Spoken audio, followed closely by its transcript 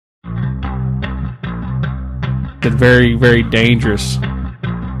It's very, very dangerous.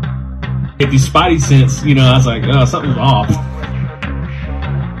 Get these spidey sense, you know, I was like, oh, something's off.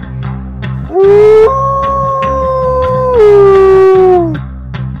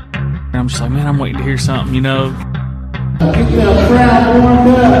 And I'm just like, man, I'm waiting to hear something, you know. Keep that crowd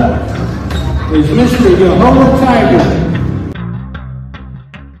warmed up. Is Mr. Jehovah Tiger.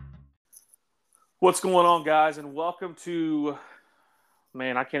 What's going on, guys, and welcome to,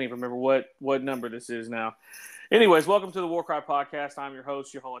 man, I can't even remember what number this is now. Anyways, welcome to the War Cry Podcast. I'm your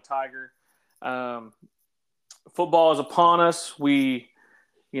host, Jehovah Tiger. Football is upon us.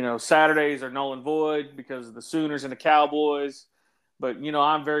 Saturdays are null and void because of the Sooners and the Cowboys. But,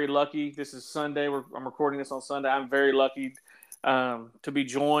 I'm very lucky. This is Sunday. I'm recording this on Sunday. I'm very lucky to be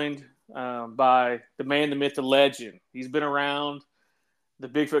joined by the man, the myth, the legend. He's been around the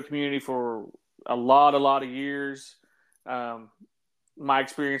Bigfoot community for a lot of years. My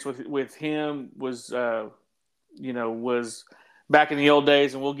experience with him was back in the old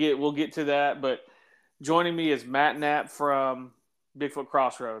days, and we'll get to that. But joining me is Matt Knapp from Bigfoot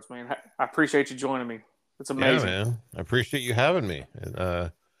Crossroads. Man, I appreciate you joining me. It's amazing. Yeah, man. I appreciate you having me.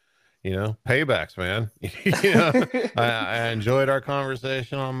 Paybacks, man. I enjoyed our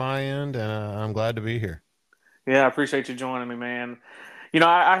conversation on my end, and I'm glad to be here. Yeah, I appreciate you joining me, man.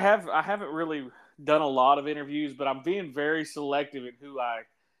 I haven't really done a lot of interviews, but I'm being very selective in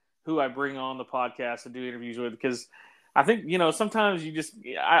who I bring on the podcast to do interviews with, because I think, sometimes you just,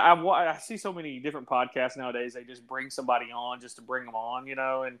 I see so many different podcasts nowadays. They just bring somebody on just to bring them on,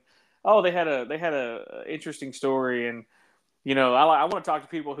 and, oh, they had a interesting story. And, I want to talk to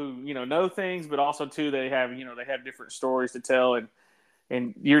people who, know things, but also too, they have different stories to tell.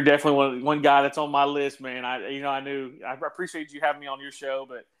 And you're definitely one guy that's on my list, man. I appreciate you having me on your show,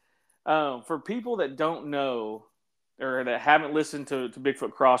 but for people that don't know or that haven't listened to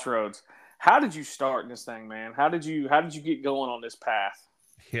Bigfoot Crossroads, how did you start in this thing, man? How did you get going on this path?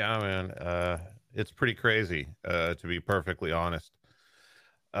 Yeah, man. It's pretty crazy, to be perfectly honest.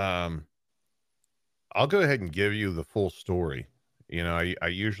 I'll go ahead and give you the full story. I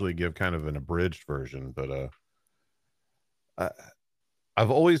usually give kind of an abridged version, but I've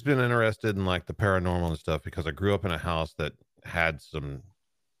always been interested in like the paranormal and stuff because I grew up in a house that had some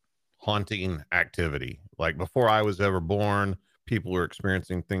haunting activity. Like before I was ever born, people were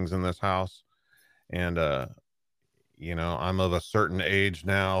experiencing things in this house. And, I'm of a certain age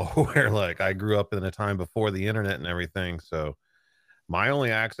now where like I grew up in a time before the internet and everything. So my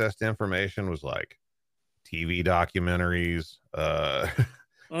only access to information was like TV documentaries,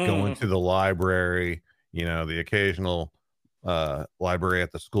 going to the library, the occasional library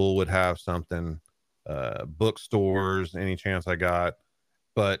at the school would have something, bookstores, any chance I got.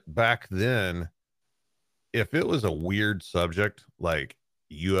 But back then, if it was a weird subject like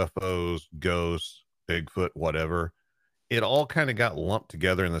UFOs, ghosts, Bigfoot, whatever, it all kind of got lumped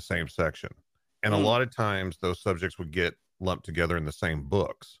together in the same section. And a lot of times those subjects would get lumped together in the same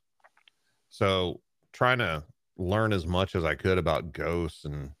books. So trying to learn as much as I could about ghosts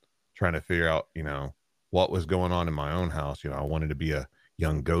and trying to figure out, what was going on in my own house. I wanted to be a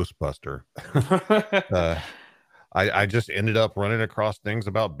young Ghostbuster. I just ended up running across things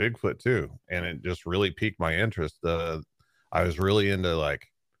about Bigfoot too. And it just really piqued my interest. I was really into like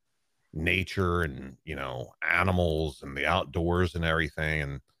nature and, animals and the outdoors and everything.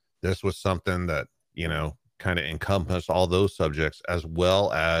 And this was something that, kind of encompassed all those subjects as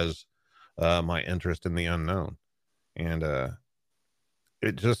well as my interest in the unknown. And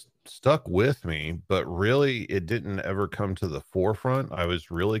it just stuck with me, but really it didn't ever come to the forefront. I was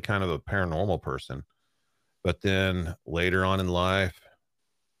really kind of a paranormal person. But then later on in life,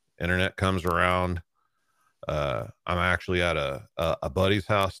 internet comes around. I'm actually at a buddy's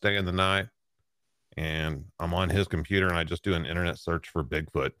house staying the night, and I'm on his computer and I just do an internet search for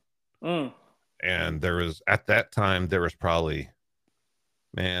Bigfoot. And at that time, there was probably,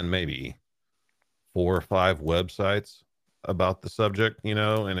 maybe 4 or 5 websites about the subject,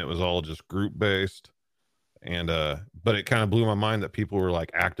 and it was all just group based. And, but it kind of blew my mind that people were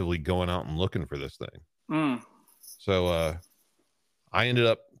like actively going out and looking for this thing. So, I ended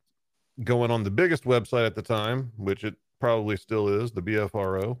up going on the biggest website at the time, which it probably still is, the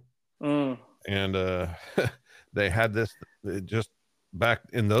BFRO. And, they had this just back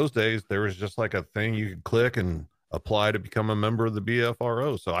in those days, there was just like a thing you could click and apply to become a member of the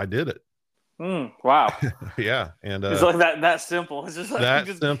BFRO. So I did it. Wow. Yeah. And it's like that simple. It's just like that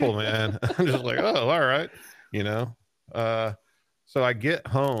simple, man. I'm just like, oh, all right. So I get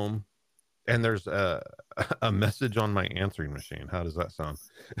home and there's a message on my answering machine. How does that sound?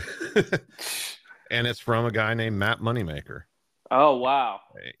 And it's from a guy named Matt Moneymaker. Oh, wow.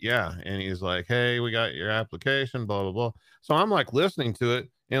 Yeah. And he's like, hey, we got your application, blah, blah, blah. So I'm like listening to it.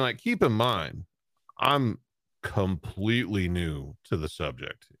 And like, keep in mind, I'm completely new to the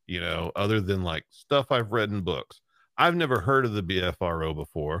subject, other than like stuff I've read in books. I've never heard of the BFRO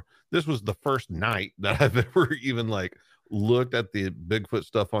before. This was the first night that I've ever even like looked at the Bigfoot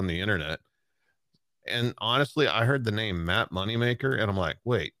stuff on the internet. And honestly, I heard the name Matt Moneymaker, and I'm like,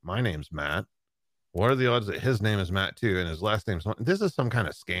 wait, my name's Matt. What are the odds that his name is Matt too, and his last name's this is some kind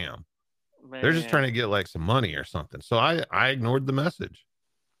of scam? They're just trying to get like some money or something. So I ignored the message,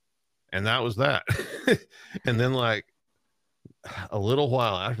 and that was that. And then like a little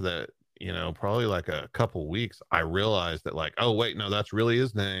while after that, probably like a couple weeks, I realized that like, oh wait, no, that's really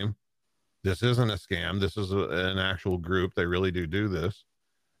his name. This isn't a scam. This is an actual group. They really do this.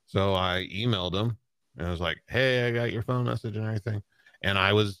 So I emailed him and I was like, hey, I got your phone message and everything. And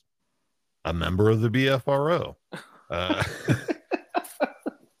I was a member of the BFRO.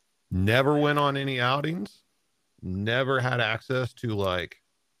 Never went on any outings. Never had access to like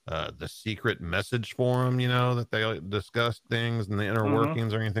the secret message forum, that they discussed things and the inner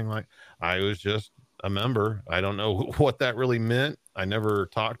workings or anything like. I was just a member. I don't know what that really meant. I never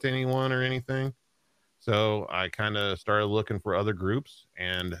talked to anyone or anything. So I kind of started looking for other groups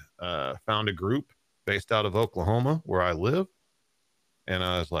and found a group based out of Oklahoma where I live. And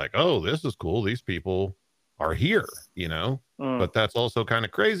I was like, oh, this is cool. These people are here, but that's also kind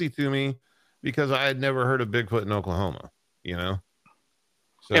of crazy to me because I had never heard of Bigfoot in Oklahoma,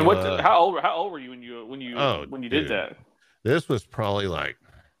 So, and how old were you when you did that? This was probably like,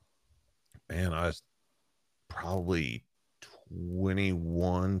 man, I was probably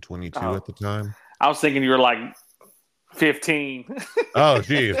 21, 22 at the time. I was thinking you were like 15. Oh,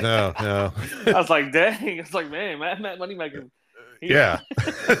 geez, no. I was like, dang. It's like, man, Matt Moneymaker. Yeah.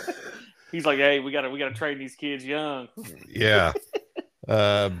 He's like, hey, we gotta train these kids young. Yeah.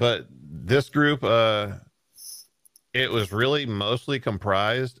 But this group, it was really mostly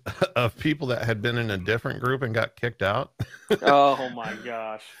comprised of people that had been in a different group and got kicked out. Oh my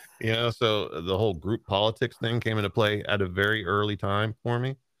gosh. So the whole group politics thing came into play at a very early time for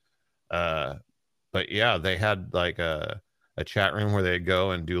me. But yeah, they had like a chat room where they'd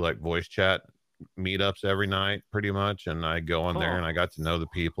go and do like voice chat meetups every night pretty much. And I go on there and I got to know the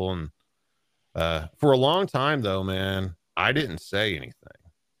people. And for a long time though, man, I didn't say anything.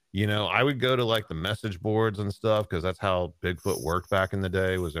 I would go to like the message boards and stuff because that's how Bigfoot worked back in the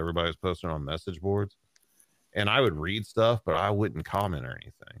day, was everybody was posting on message boards. And I would read stuff, but I wouldn't comment or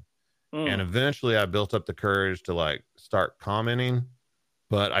anything. And eventually I built up the courage to like start commenting,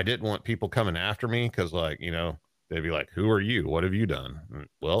 but I didn't want people coming after me because like, they'd be like, who are you? What have you done?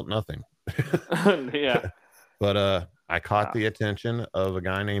 Well, nothing. Yeah. But I caught the attention of a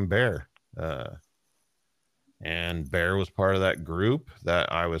guy named Bear. And Bear was part of that group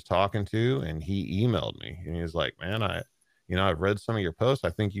that I was talking to, and he emailed me and he was like, man, I've read some of your posts. I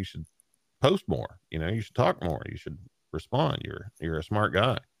think you should post more, you should talk more. You should respond. You're a smart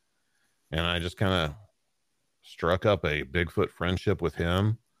guy. And I just kind of struck up a Bigfoot friendship with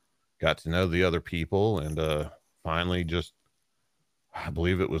him, got to know the other people. And finally I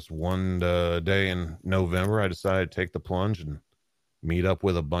believe it was one day in November, I decided to take the plunge and meet up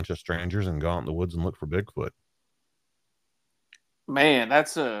with a bunch of strangers and go out in the woods and look for Bigfoot. Man,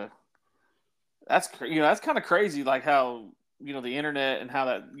 that's kind of crazy. Like how, the internet and how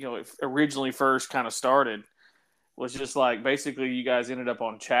that, it originally first kind of started was just like, basically you guys ended up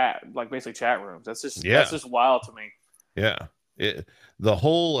on chat, like basically chat rooms. That's just wild to me. Yeah. The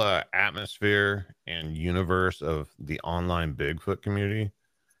whole atmosphere and universe of the online Bigfoot community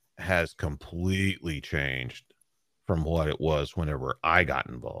has completely changed from what it was whenever I got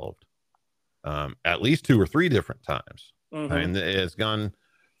involved. At least 2 or 3 different times. I mean, it's gone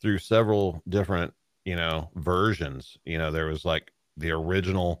through several different, versions. There was like the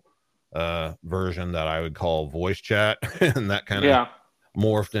original version that I would call voice chat, and that kind of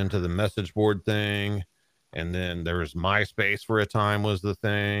morphed into the message board thing. And then there was MySpace for a time was the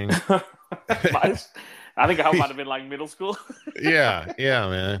thing. I think I might have been like middle school. yeah,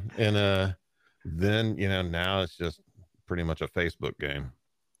 man. And then, now it's just pretty much a Facebook game.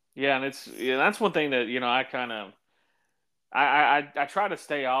 Yeah, and that's one thing that, I kind of I try to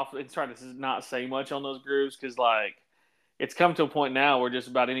stay off and try to not say much on those groups because like it's come to a point now where just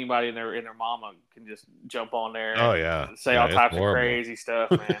about anybody and their mama can just jump on there. And say all types of crazy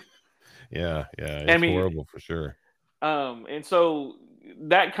stuff, man. Yeah, it's horrible for sure. And so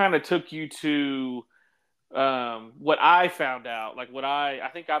that kind of took you to what I found out. Like what I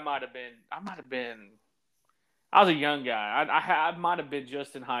think I might have been. I was a young guy. I might have been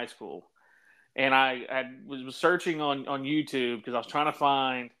just in high school. and was searching on YouTube because I was trying to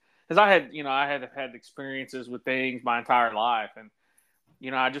find, because I had had experiences with things my entire life, and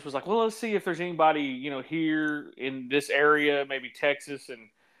I just was like, well, let's see if there's anybody here in this area, maybe Texas, and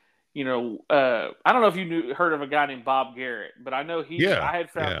I don't know if you heard of a guy named Bob Garrett, but I know Yeah. I had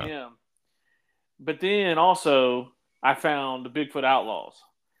found Yeah. him, but then also I found the Bigfoot Outlaws,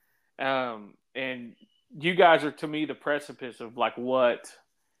 and you guys are to me the precipice of like what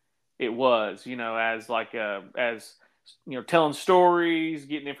it was, as like as telling stories,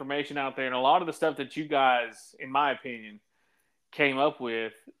 getting information out there, and a lot of the stuff that you guys, in my opinion, came up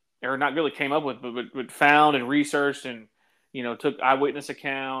with, or not really came up with, but found and researched and took eyewitness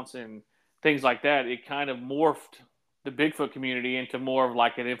accounts and things like that. It kind of morphed the Bigfoot community into more of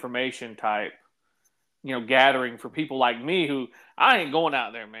like an information type, gathering for people like me who I ain't going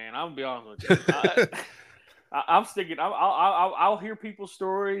out there, man. I'm gonna be honest with you. I'm sticking. I'll hear people's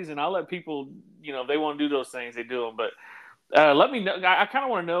stories and I'll let people, if they want to do those things, they do them. But let me know. I kind of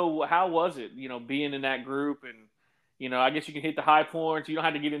want to know, how was it, being in that group, and I guess you can hit the high points. You don't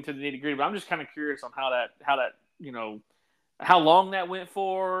have to get into the nitty gritty, but I'm just kind of curious on how that how long that went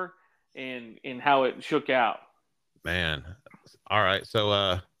for, and how it shook out. Man. All right.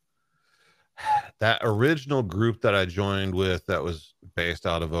 So that original group that I joined with that was based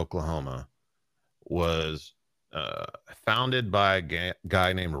out of Oklahoma was founded by a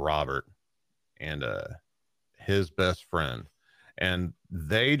guy named Robert and his best friend. And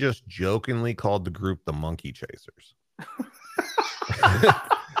they just jokingly called the group the Monkey Chasers.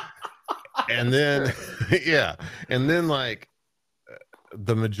 And then, yeah. And then, like,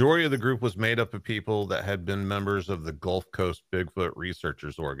 the majority of the group was made up of people that had been members of the Gulf Coast Bigfoot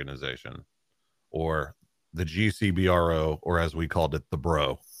Researchers Organization, or the GCBRO, or as we called it, the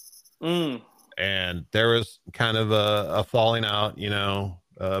Bro. And there was kind of a falling out,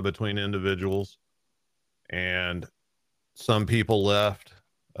 between individuals, and some people left,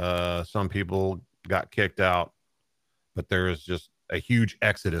 some people got kicked out, but there was just a huge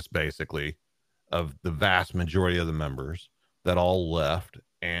exodus, basically, of the vast majority of the members that all left.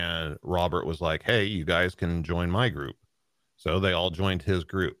 And Robert was like, hey, you guys can join my group. So they all joined his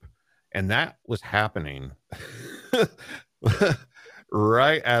group. And that was happening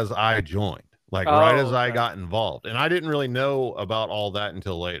right as I joined, like right as I got involved. And I didn't really know about all that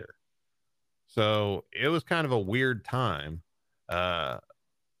until later. So it was kind of a weird time. But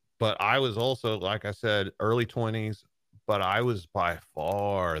I was also, like I said, early 20s, but I was by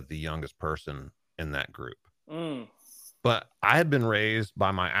far the youngest person in that group. But I had been raised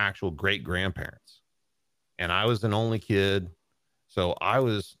by my actual great grandparents, and I was an only kid. So I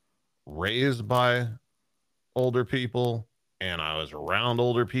was raised by older people, and I was around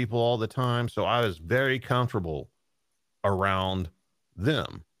older people all the time. So I was very comfortable around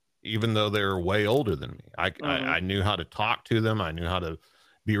them, even though they were way older than me. I knew how to talk to them. I knew how to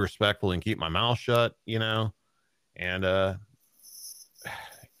be respectful and keep my mouth shut, and,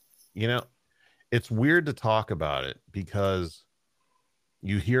 it's weird to talk about it because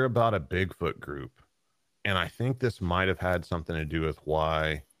you hear about a Bigfoot group, and I think this might have had something to do with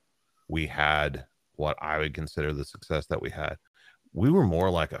why we had what I would consider the success that we had. We were more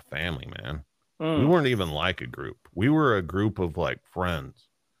like a family, man. We weren't even like a group. We were a group of like friends.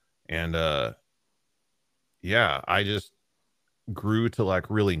 And I just grew to like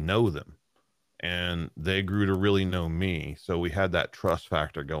really know them, and they grew to really know me. So we had that trust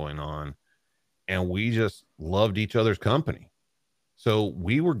factor going on, and we just loved each other's company. So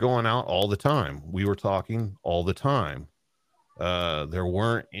we were going out all the time. We were talking all the time. There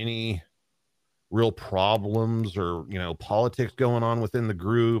weren't any real problems or, politics going on within the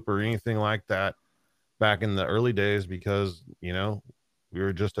group or anything like that back in the early days, because, we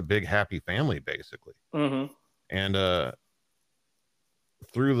were just a big, happy family, basically. And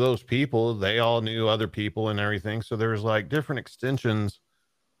through those people, they all knew other people and everything. So there was like different extensions.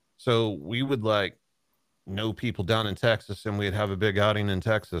 So we would like know people down in Texas, and we'd have a big outing in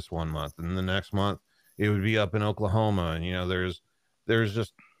Texas one month, and the next month it would be up in Oklahoma. And, there's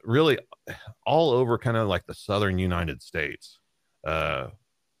just really all over kind of like the southern United States.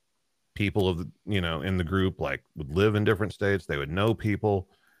 People of, in the group, like would live in different states. They would know people.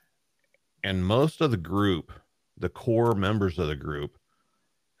 And most of the group, the core members of the group,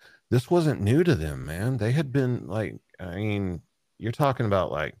 this wasn't new to them, man. They had been like, you're talking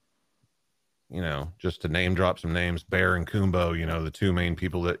about like, just to name drop some names, Bear and Kumbo, the two main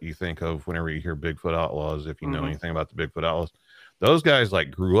people that you think of whenever you hear Bigfoot Outlaws, if you know anything about the Bigfoot Outlaws. Those guys like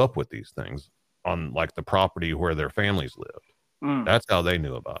grew up with these things on like the property where their families lived. That's how they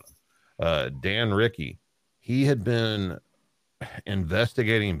knew about them. Dan Rickey, he had been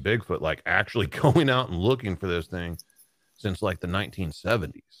investigating Bigfoot, like actually going out and looking for this thing since like the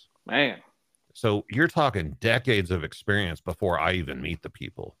 1970s. Man. So you're talking decades of experience before I even meet the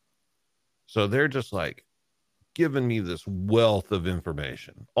people. So they're just like giving me this wealth of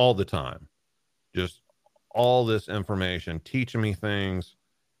information all the time. Just all this information, teaching me things.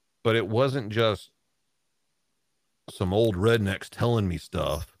 But it wasn't just some old rednecks telling me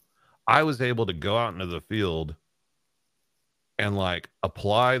stuff. I was able to go out into the field and like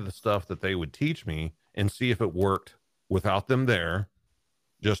apply the stuff that they would teach me and see if it worked without them there,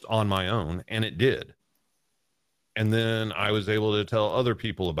 just on my own. And it did. And then I was able to tell other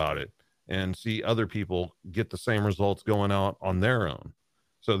people about it and see other people get the same results going out on their own.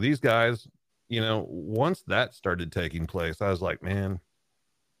 So these guys, you know, once that started taking place, I was like, man,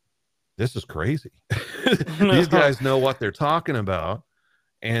 this is crazy. These guys know what they're talking about,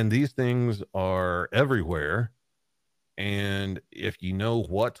 and these things are everywhere. And if you know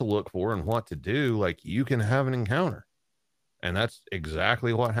what to look for and what to do, like, you can have an encounter. And that's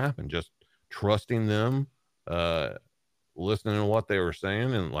exactly what happened. Just trusting them, listening to what they were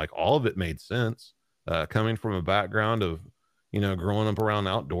saying, and like all of it made sense. Coming from a background of, you know, growing up around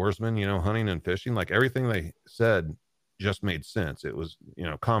outdoorsmen, you know, hunting and fishing, like everything they said just made sense. It was, you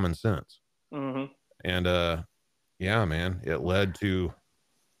know, common sense. Mm-hmm. And yeah, man, it led to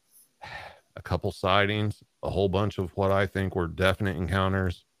a couple sightings, a whole bunch of what I think were definite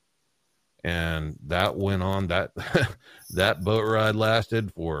encounters. And that went on, that that boat ride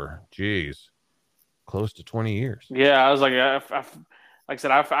lasted for, geez, close to 20 years. Yeah, I was like, like I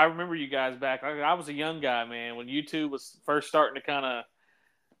said, I remember you guys back. I was a young guy, man, when YouTube was first starting to kind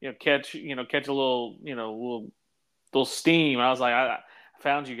of, catch a little, little steam. I was like, I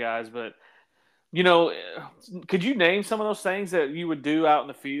found you guys, but could you name some of those things that you would do out in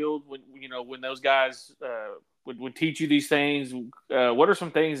the field when those guys would teach you these things? What are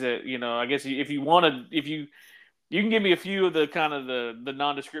some things that, I guess if you can give me a few of the kind of the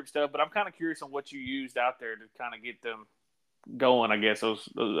nondescript stuff, but I'm kind of curious on what you used out there to kind of get them going, I guess, those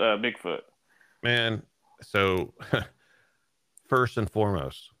Bigfoot. Man, so first and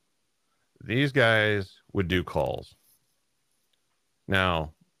foremost, these guys would do calls.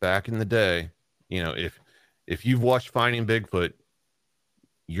 Now, back in the day, if you've watched Finding Bigfoot,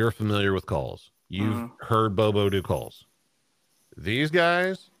 you're familiar with calls. You've heard Bobo do calls. These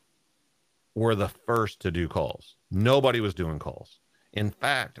guys were the first to do calls. Nobody was doing calls. In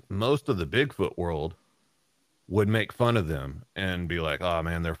fact, most of the Bigfoot world would make fun of them and be like, oh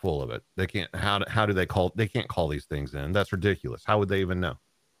man, they're full of it. They can't, how do they call? They can't call these things in. That's ridiculous. How would they even know?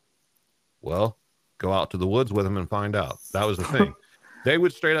 Well, go out to the woods with them and find out. That was the thing. They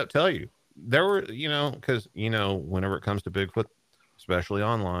would straight up tell you. There were, because, whenever it comes to Bigfoot, especially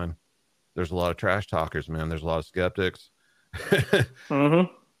online, there's a lot of trash talkers, man. There's a lot of skeptics.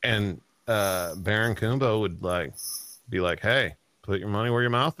 And Baron Kumbo would be like, hey, put your money where your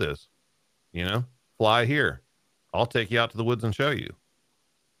mouth is. Fly here. I'll take you out to the woods and show you.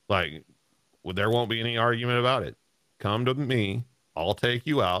 There won't be any argument about it. Come to me. I'll take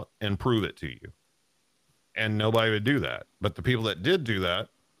you out and prove it to you. And nobody would do that. But the people that did do that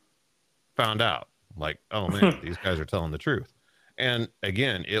found out, oh man, these guys are telling the truth. And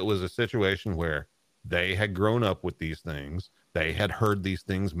again, it was a situation where they had grown up with these things. They had heard these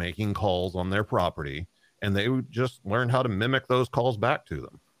things making calls on their property, and they would just learn how to mimic those calls back to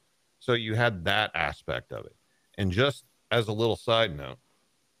them. So you had that aspect of it. And just as a little side note,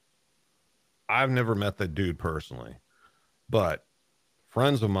 I've never met the dude personally, but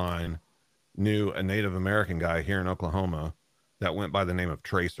friends of mine knew a Native American guy here in Oklahoma that went by the name of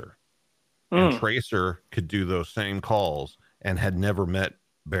Tracer. And Tracer could do those same calls and had never met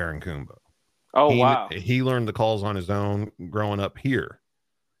Baron Kumbo. Oh, wow. He learned the calls on his own growing up here.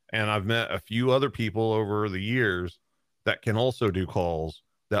 And I've met a few other people over the years that can also do calls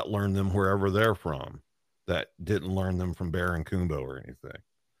that learn them wherever they're from, that didn't learn them from Baron Kumbo or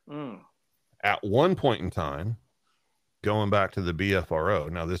anything. At one point in time, going back to the BFRO,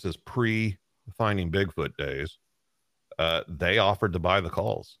 now this is pre-Finding Bigfoot days, they offered to buy the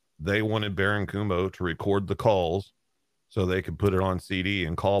calls. They wanted Baron Kumbo to record the calls so they could put it on CD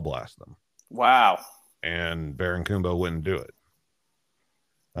and call blast them. Wow. And Baron Kumbo wouldn't do it.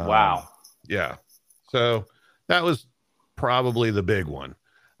 Wow. Yeah. So that was probably the big one.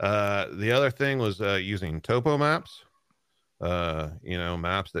 The other thing was using topo maps,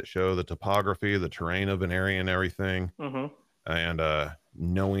 maps that show the topography, the terrain of an area and everything. And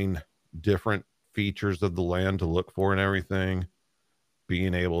knowing different features of the land to look for and everything.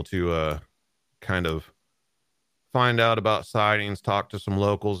 Being able to kind of find out about sightings, talk to some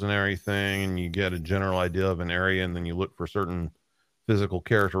locals and everything, and you get a general idea of an area, and then you look for certain physical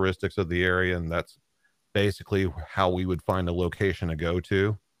characteristics of the area, and that's basically how we would find a location to go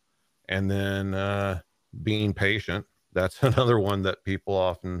to. And then being patient, that's another one that people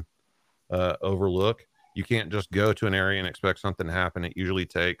often overlook. You can't just go to an area and expect something to happen. It usually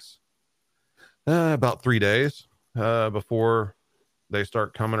takes about 3 days before they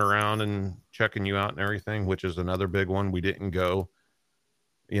start coming around and checking you out and everything, which is another big one. We didn't go,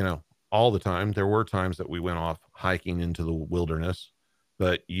 all the time. There were times that we went off hiking into the wilderness,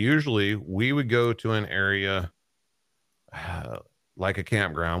 but usually we would go to an area like a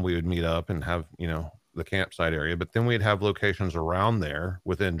campground. We would meet up and have, the campsite area, but then we'd have locations around there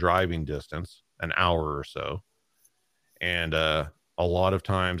within driving distance, an hour or so. And a lot of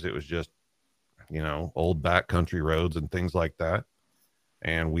times it was just, old backcountry roads and things like that.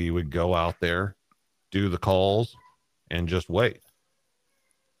 And we would go out there, do the calls, and just wait.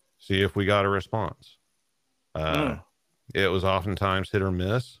 See if we got a response. It was oftentimes hit or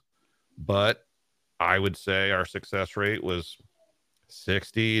miss, but I would say our success rate was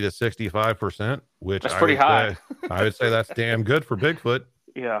 60 to 65%, which that's pretty high. I would say that's damn good for Bigfoot.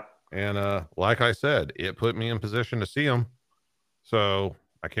 Yeah. And like I said, it put me in position to see them, so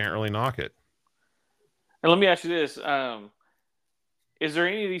I can't really knock it. And let me ask you this: is there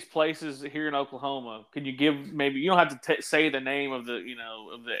any of these places here in Oklahoma? Could you give maybe you don't have to say the name of the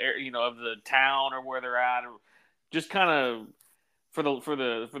of the town or where they're at, or just kind of for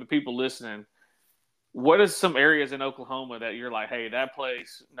the people listening. What is some areas in Oklahoma that you're like, hey, that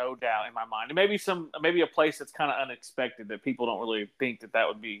place, no doubt in my mind, and maybe a place that's kind of unexpected that people don't really think that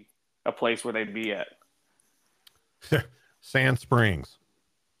would be a place where they'd be at. Sand Springs.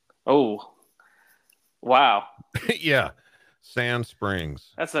 Oh, wow. Yeah. Sand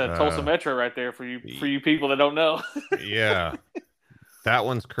Springs. That's a Tulsa Metro right there for you people that don't know. Yeah. That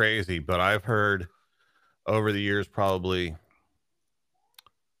one's crazy, but I've heard over the years probably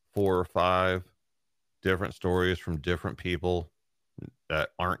 4 or 5 different stories from different people that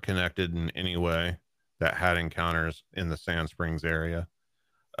aren't connected in any way that had encounters in the Sand Springs area.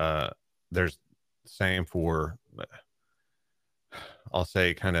 There's same for, I'll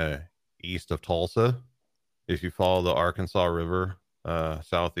say, kind of east of Tulsa. If you follow the Arkansas River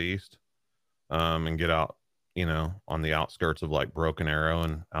southeast and get out, on the outskirts of like Broken Arrow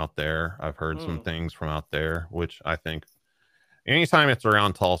and out there, I've heard some things from out there, which I think anytime it's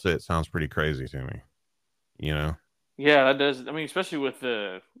around Tulsa, it sounds pretty crazy to me. Yeah, that does. I mean, especially with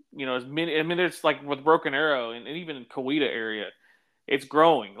the, as many. I mean, it's like with Broken Arrow and even in Coweta area, it's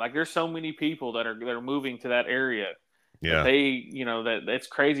growing. Like there's so many people that are moving to that area. Yeah, that it's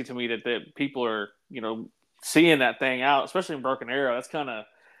crazy to me that people are seeing that thing out, especially in Broken Arrow. That's kind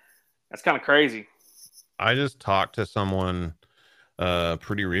of crazy. I just talked to someone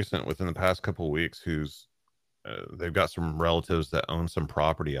pretty recent within the past couple of weeks who's they've got some relatives that own some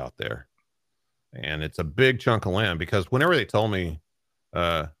property out there. And it's a big chunk of land because whenever they told me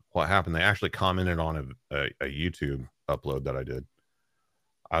what happened, they actually commented on a YouTube upload that I did.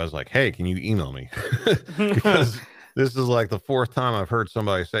 I was like, hey, can you email me? Because this is like the 4th time I've heard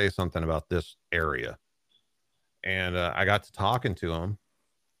somebody say something about this area. And I got to talking to them.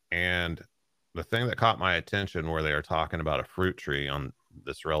 And the thing that caught my attention where they were talking about a fruit tree on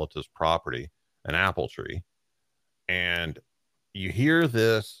this relative's property, an apple tree. And you hear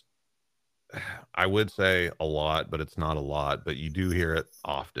this, I would say a lot, but it's not a lot, but you do hear it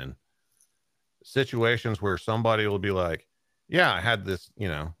often. Situations where somebody will be like, yeah, I had this,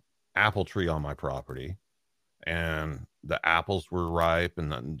 apple tree on my property and the apples were ripe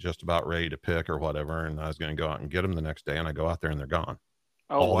and just about ready to pick or whatever. And I was going to go out and get them the next day. And I go out there and they're gone.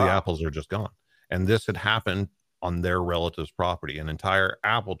 All the apples are just gone. And this had happened on their relative's property. An entire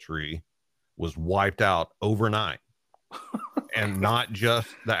apple tree was wiped out overnight. And not just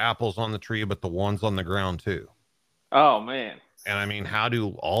the apples on the tree, but the ones on the ground too. Oh man. And I mean, how do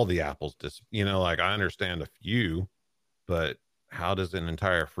all the apples like I understand a few, but how does an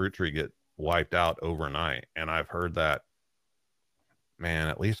entire fruit tree get wiped out overnight? And I've heard that, man,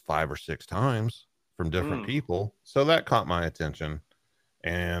 at least 5 or 6 times from different people. So that caught my attention.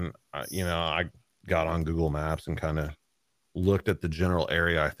 And, I got on Google Maps and kind of looked at the general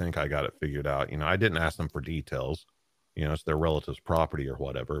area. I think I got it figured out. I didn't ask them for details. It's their relative's property or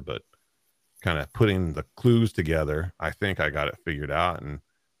whatever, but kind of putting the clues together, I think I got it figured out. And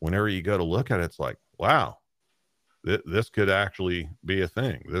whenever you go to look at it, it's like, wow, this could actually be a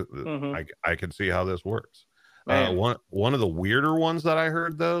thing. I could see how this works. One of the weirder ones that I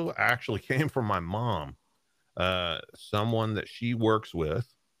heard, though, actually came from my mom. Someone that she works with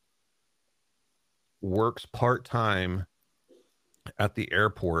works part-time at the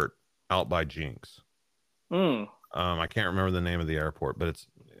airport out by Jinx. I can't remember the name of the airport, but it's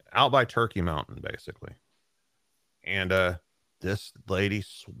out by Turkey Mountain, basically. And this lady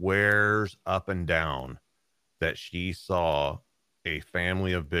swears up and down that she saw a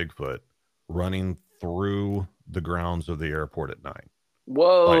family of Bigfoot running through the grounds of the airport at night.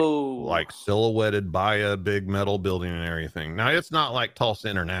 Whoa. Like silhouetted by a big metal building and everything. Now, it's not like Tulsa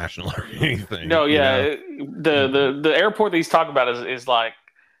International or anything. No, yeah. You know? The airport that he's talking about is like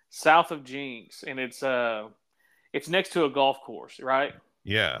south of Jinx, and it's next to a golf course, right?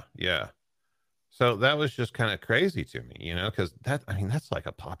 Yeah, yeah. So that was just kind of crazy to me, you know, because that's like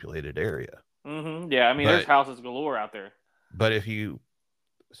a populated area. Mm-hmm. Yeah, I mean, there's houses galore out there. But if you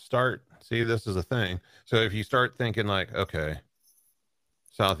see, this is a thing. So if you start thinking like, okay,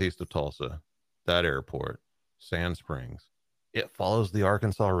 southeast of Tulsa, that airport, Sand Springs, it follows the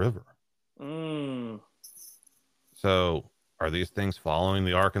Arkansas River. So are these things following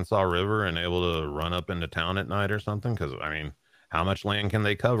the Arkansas River and able to run up into town at night or something? Because, I mean, how much land can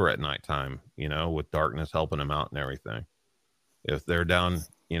they cover at nighttime, you know, with darkness helping them out and everything? If they're down,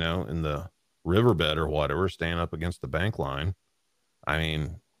 you know, in the riverbed or whatever, staying up against the bank line, I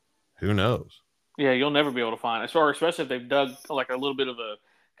mean, who knows? Yeah, you'll never be able to find it. Especially if they've dug like a little bit of a,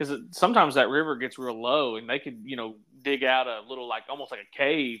 because sometimes that river gets real low and they could, you know, dig out a little, like almost like a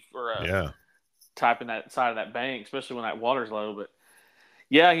cave or a type in that side of that bank, especially when that water's low. But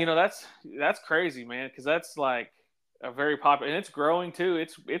yeah, you know, that's crazy, man, because that's like a very popular, and it's growing too.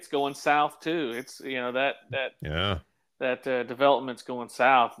 It's going south too. It's, you know, that development's going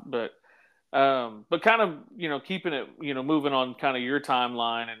south, but kind of, you know, keeping it, you know, moving on kind of your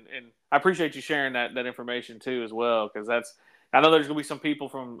timeline, and I appreciate you sharing that information too as well, because I know there's gonna be some people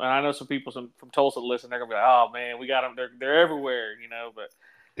from Tulsa that listen. They're gonna be like, oh man, we got them. They're everywhere, you know.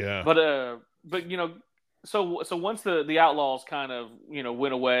 But you know, so once the outlaws kind of, you know,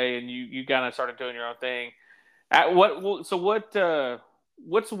 went away and you kind of started doing your own thing, what's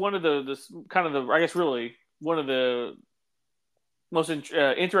one of the kind of the, I guess really one of the most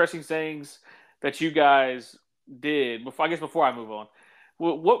interesting things that you guys did before I move on,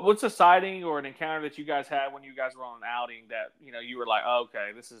 what's a sighting or an encounter that you guys had when you guys were on an outing that, you know, you were like, oh,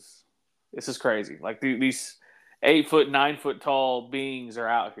 okay, this is crazy, like these 8 foot 9 foot tall beings are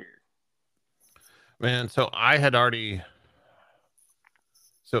out here, man. So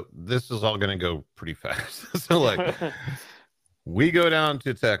this is all going to go pretty fast. So like we go down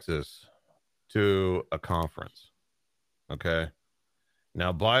to Texas to a conference. Okay.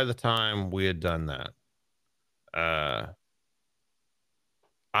 Now, by the time we had done that, I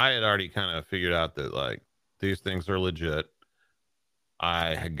had already kind of figured out that like these things are legit.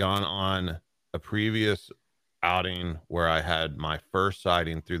 I had gone on a previous outing where I had my first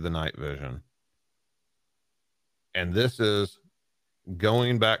sighting through the night vision. And this is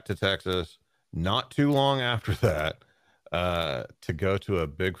going back to Texas not too long after that, to go to a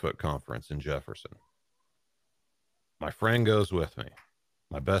Bigfoot conference in Jefferson. My friend goes with me,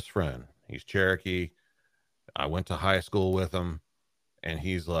 my best friend. He's Cherokee. I went to high school with him, and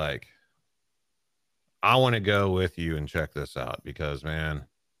he's like, I want to go with you and check this out because, man,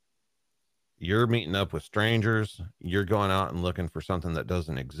 you're meeting up with strangers. You're going out and looking for something that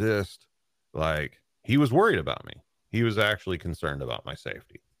doesn't exist. Like, he was worried about me. He was actually concerned about my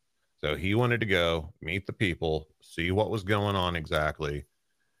safety. So he wanted to go meet the people, see what was going on exactly.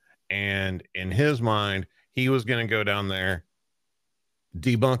 And in his mind, he was going to go down there,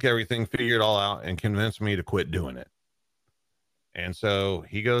 debunk everything, figure it all out, and convince me to quit doing it. And so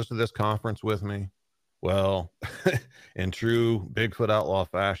he goes to this conference with me. Well, in true Bigfoot outlaw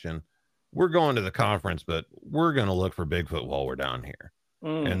fashion, we're going to the conference, but we're going to look for Bigfoot while we're down here.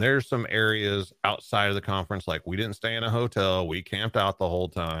 And there's some areas outside of the conference, like we didn't stay in a hotel. We camped out the whole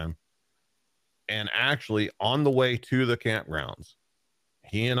time. And actually, on the way to the campgrounds,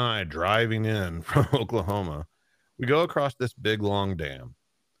 he and I driving in from Oklahoma, we go across this big, long dam.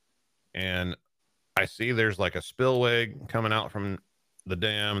 And I see there's like a spillway coming out from the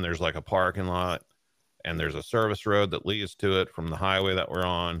dam. And there's like a parking lot. And there's a service road that leads to it from the highway that we're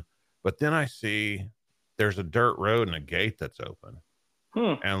on. But then I see there's a dirt road and a gate that's open.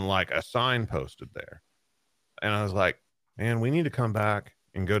 And like a sign posted there. And I was like, man, we need to come back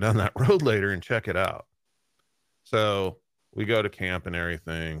and go down that road later and check it out. So we go to camp and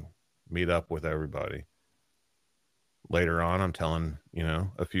everything, meet up with everybody. Later on, I'm telling, you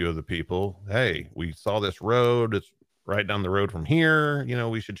know, a few of the people, hey, we saw this road. It's right down the road from here. You know,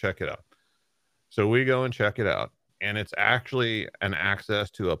 we should check it out. So we go and check it out. And it's actually an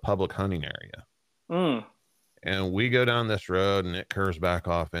access to a public hunting area. And we go down this road and it curves back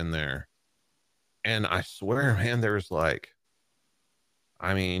off in there. And I swear, man, there's like,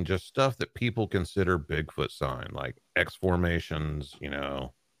 I mean, just stuff that people consider Bigfoot sign, like X formations,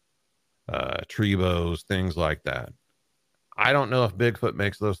 tree bows, things like that. I don't know if Bigfoot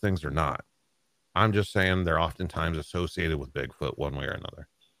makes those things or not. I'm just saying they're oftentimes associated with Bigfoot one way or another.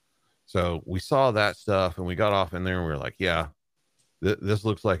 So we saw that stuff and we got off in there and we were like, yeah, this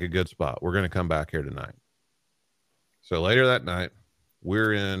looks like a good spot. We're going to come back here tonight. So later that night,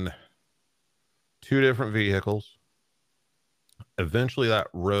 we're in 2 different vehicles. Eventually that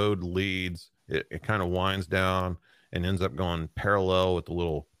road leads, it kind of winds down and ends up going parallel with the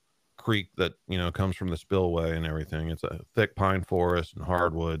little creek that, comes from the spillway and everything. It's a thick pine forest and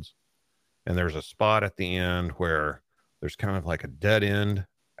hardwoods. And there's a spot at the end where there's kind of like a dead end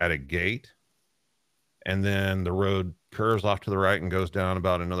at a gate. And then the road curves off to the right and goes down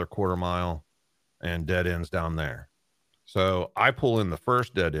about another quarter mile and dead ends down there. So I pull in the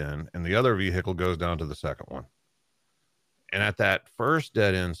first dead end and the other vehicle goes down to the second one. And at that first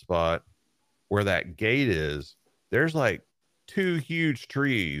dead end spot where that gate is, there's like 2 huge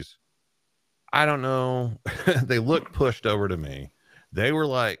trees. I don't know. They look pushed over to me. They were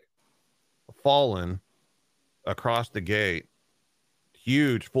like fallen across the gate,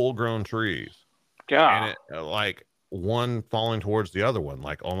 huge full grown trees. Yeah. And it like one falling towards the other one,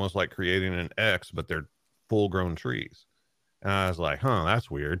 like almost like creating an X, but they're full grown trees. And I was like, that's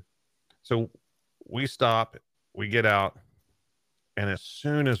weird. So we stop, we get out. And as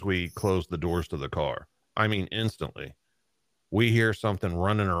soon as we close the doors to the car, I mean, instantly, we hear something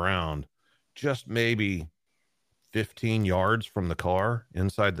running around just maybe 15 yards from the car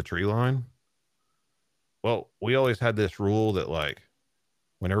inside the tree line. Well, we always had this rule that like,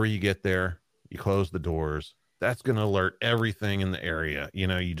 whenever you get there, you close the doors. That's going to alert everything in the area.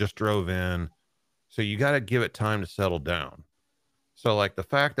 You just drove in. So you got to give it time to settle down. So like the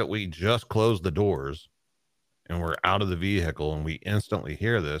fact that we just closed the doors and we're out of the vehicle and we instantly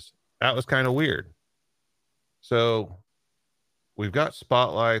hear this, that was kind of weird. So we've got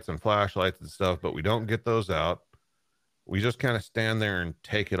spotlights and flashlights and stuff, but we don't get those out. We just kind of stand there and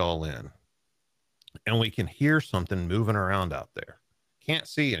take it all in. And we can hear something moving around out there. Can't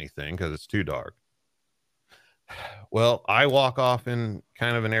see anything because it's too dark. Well, I walk off in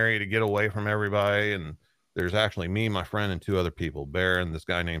kind of an area to get away from everybody. And there's actually me, my friend, and 2 other people, Bear and this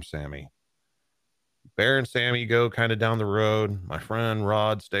guy named Sammy. Bear and Sammy go kind of down the road. My friend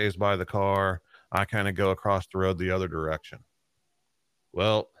Rod stays by the car. I kind of go across the road the other direction.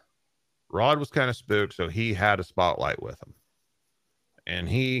 Well, Rod was kind of spooked, so he had a spotlight with him. And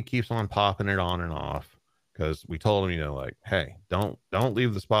he keeps on popping it on and off because we told him, like, hey, don't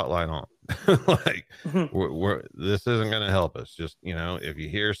leave the spotlight on. Like, this isn't going to help us. Just, if you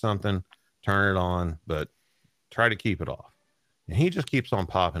hear something, turn it on, but try to keep it off. And he just keeps on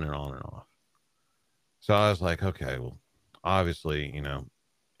popping it on and off. So I was like, okay, well, obviously,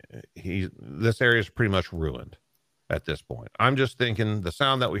 this area is pretty much ruined at this point. I'm just thinking the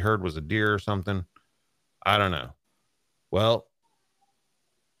sound that we heard was a deer or something. I don't know. Well,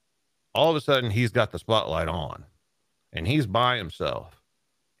 all of a sudden he's got the spotlight on and he's by himself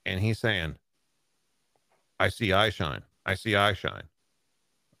and he's saying, I see eye shine. I see eye shine.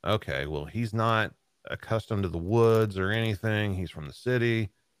 Okay, well, he's not accustomed to the woods or anything. He's from the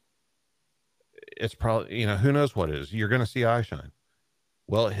city. It's probably, who knows what it is. You're going to see eye shine.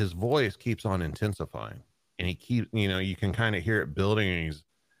 Well, his voice keeps on intensifying and he keeps, you can kind of hear it building and he's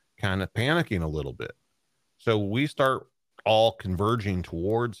kind of panicking a little bit. So we start all converging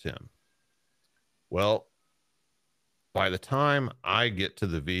towards him. Well, by the time I get to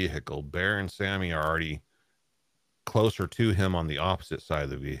the vehicle, Bear and Sammy are already closer to him on the opposite side of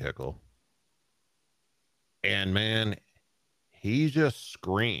the vehicle. And man, he just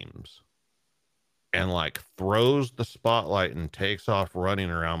screams and like throws the spotlight and takes off running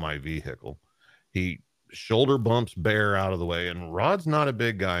around my vehicle. He shoulder bumps Bear out of the way, and Rod's not a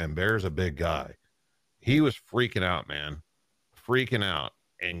big guy and Bear's a big guy. He was freaking out, man, freaking out,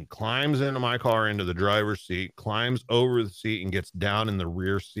 and climbs into my car, into the driver's seat, climbs over the seat and gets down in the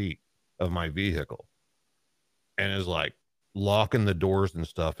rear seat of my vehicle and is like locking the doors and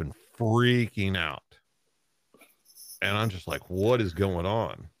stuff and freaking out. And I'm just like, what is going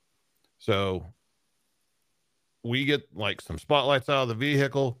on? So we get like some spotlights out of the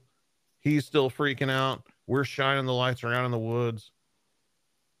vehicle. He's still freaking out. We're shining the lights around in the woods.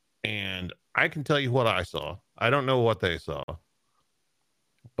 And I can tell you what I saw. I don't know what they saw,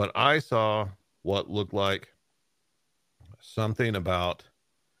 but I saw what looked like something about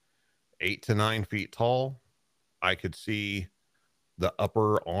 8 to 9 feet tall. I could see the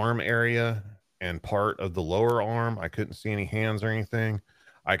upper arm area and part of the lower arm. I couldn't see any hands or anything.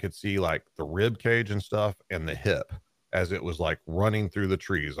 I could see like the rib cage and stuff and the hip as it was like running through the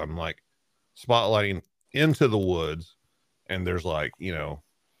trees. I'm like spotlighting into the woods, and there's like, you know,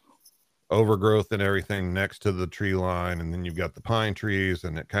 overgrowth and everything next to the tree line, and then you've got the pine trees,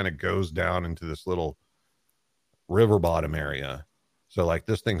 and it kind of goes down into this little river bottom area. So like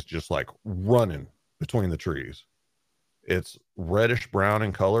this thing's just like running between the trees. It's reddish brown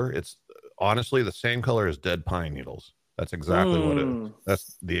in color. It's honestly the same color as dead pine needles. That's exactly what it is.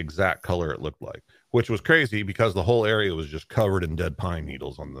 That's the exact color it looked like, which was crazy because the whole area was just covered in dead pine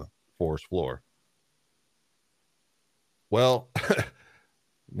needles on the forest floor. Well,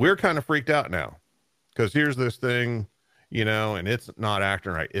 we're kind of freaked out now because here's this thing, you know, and it's not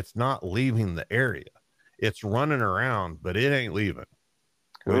acting right. It's not leaving the area. It's running around, but it ain't leaving,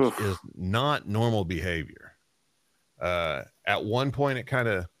 which is not normal behavior. At one point, it kind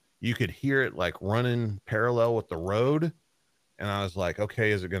of, you could hear it like running parallel with the road. And I was like,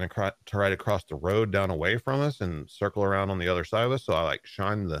 okay, is it going to try to cross the road down away from us and circle around on the other side of us? So I like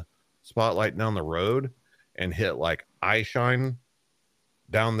shined the spotlight down the road and hit like eye shine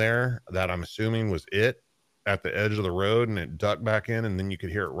down there that I'm assuming was it at the edge of the road, and it ducked back in, and then you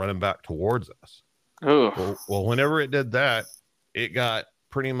could hear it running back towards us. Well, whenever it did that, it got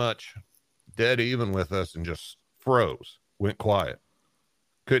pretty much dead even with us and just froze, went quiet.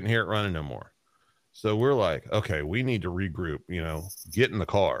 Couldn't hear it running no more. So we're like, okay, we need to regroup, you know, get in the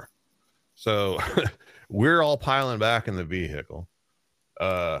car. So we're all piling back in the vehicle.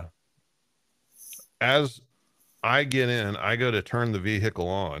 As I get in, I go to turn the vehicle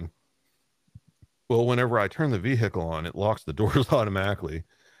on. Well, whenever I turn the vehicle on, it locks the doors automatically.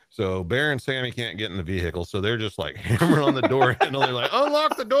 So Bear and Sammy can't get in the vehicle. So they're just like hammering on the door handle. They're like,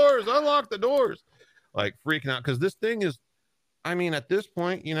 unlock the doors, like freaking out. Cause this thing is, I mean, at this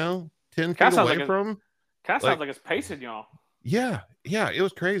point, you know, 10 feet away from. Kind of sounds like it's pacing y'all. Yeah. Yeah. It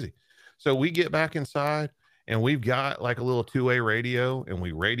was crazy. So we get back inside, and we've got like a little two-way radio, and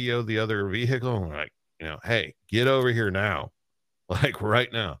we radio the other vehicle, and we're like, you know, hey, get over here now, like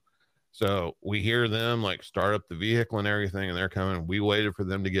right now. So we hear them like start up the vehicle and everything, and they're coming. We waited for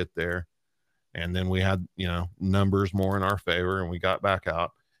them to get there. And then we had, you know, numbers more in our favor, and we got back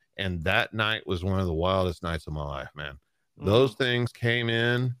out. And that night was one of the wildest nights of my life, man. Those things came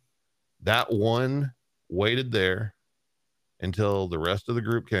in. That one waited there until the rest of the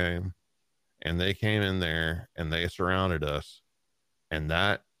group came, and they came in there and they surrounded us. And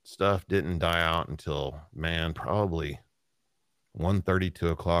that stuff didn't die out until, man, probably 1:30, 2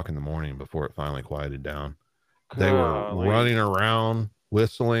 o'clock in the morning before it finally quieted down. They were running around,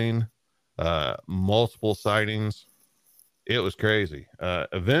 whistling, multiple sightings. It was crazy.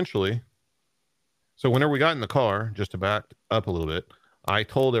 Eventually, so whenever we got in the car, just to back up a little bit, I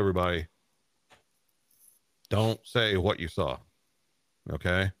told everybody, don't say what you saw.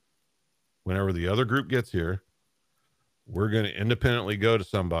 Okay. Whenever the other group gets here, we're going to independently go to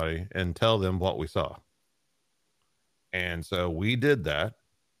somebody and tell them what we saw. And so we did that,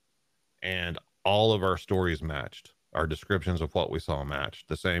 and all of our stories matched. Our descriptions of what we saw matched.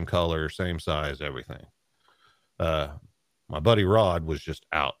 The same color, same size, everything. My buddy Rod was just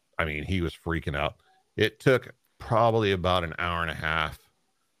out. I mean, he was freaking out. It took probably about an hour and a half.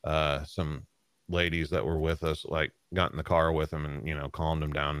 Some ladies that were with us like got in the car with him and, you know, calmed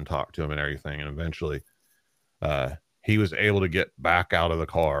him down and talked to him and everything. And eventually he was able to get back out of the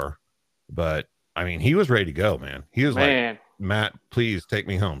car. But I mean, he was ready to go, man. He was like, Matt, please take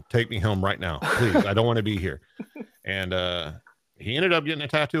me home. Take me home right now. Please. I don't want to be here. And he ended up getting a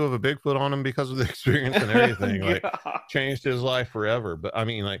tattoo of a Bigfoot on him because of the experience and everything. Like, changed his life forever. But I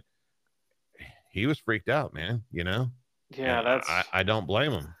mean, like, he was freaked out, man, you know? Yeah, and that's... I don't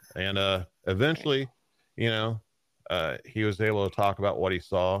blame him. And eventually, you know, he was able to talk about what he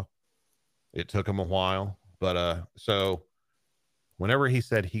saw. It took him a while. But so whenever he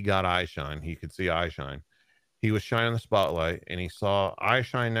said he got eye shine, he could see eye shine. He was shining the spotlight, and he saw eye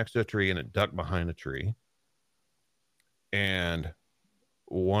shine next to a tree, and it ducked behind a tree. And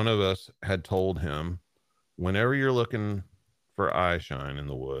one of us had told him, whenever you're looking for eye shine in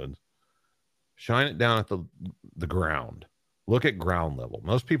the woods, shine it down at the ground. Look at ground level.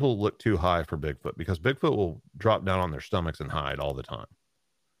 Most people look too high for Bigfoot because Bigfoot will drop down on their stomachs and hide all the time.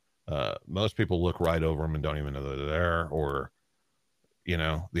 Most people look right over them and don't even know they're there. Or, you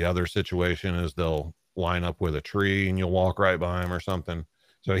know, the other situation is they'll line up with a tree and you'll walk right by them or something.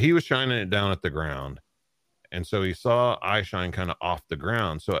 So he was shining it down at the ground. And so he saw eye shine kind of off the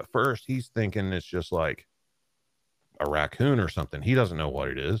ground. So at first he's thinking it's just like a raccoon or something. He doesn't know what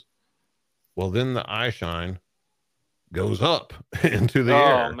it is. Well, then the eye shine goes up into the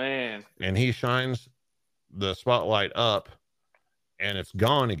air. Oh, man. And he shines the spotlight up, and it's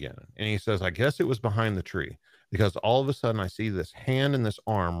gone again. And he says, I guess it was behind the tree, because all of a sudden I see this hand and this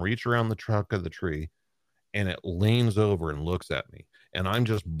arm reach around the trunk of the tree, and it leans over and looks at me, and I'm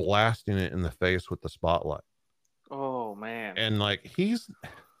just blasting it in the face with the spotlight. Oh man. And like,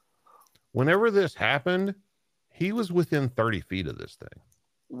 whenever this happened, he was within 30 feet of this thing.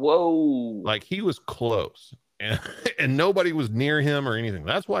 Whoa. Like, he was close, and nobody was near him or anything.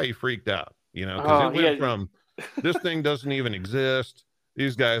 That's why he freaked out, because it went from this thing doesn't even exist,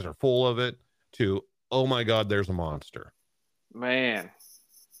 these guys are full of it, to, oh my God, there's a monster. Man.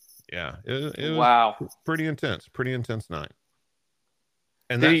 Yeah. It was wow. pretty intense night.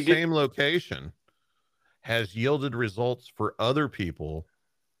 And that same location has yielded results for other people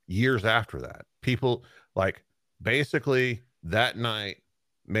years after that. People, like, basically that night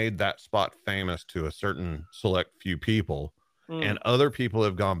made that spot famous to a certain select few people, and other people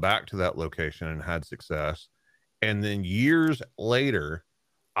have gone back to that location and had success. And then years later,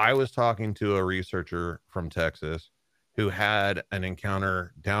 I was talking to a researcher from Texas who had an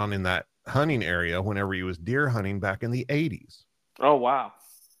encounter down in that hunting area whenever he was deer hunting back in the 80s. Oh, wow.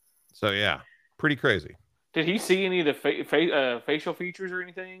 So, yeah, pretty crazy. Did he see any of the facial features or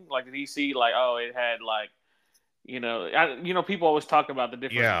anything? Like, did he see, like, oh, it had, like, people always talk about the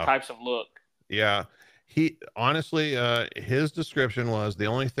different types of look. Yeah. He, honestly, his description was the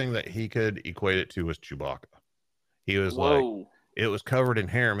only thing that he could equate it to was Chewbacca. He was like, it was covered in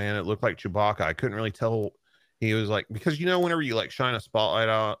hair, man. It looked like Chewbacca. I couldn't really tell. He was like, because whenever you like shine a spotlight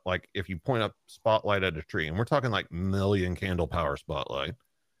out, like if you point a spotlight at a tree, and we're talking like million candle power spotlight,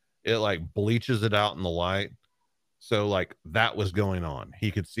 it like bleaches it out in the light. So like that was going on.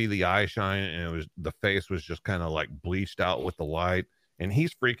 He could see the eye shine, and the face was just kind of like bleached out with the light, and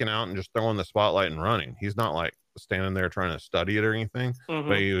he's freaking out and just throwing the spotlight and running. He's not like standing there trying to study it or anything,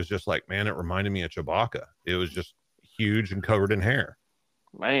 but he was just like, man, it reminded me of Chewbacca. It was just huge and covered in hair.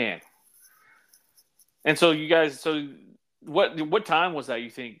 Man. And so you guys, what time was that, you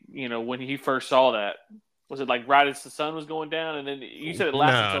think, when he first saw that? Was it like right as the sun was going down? And then you said it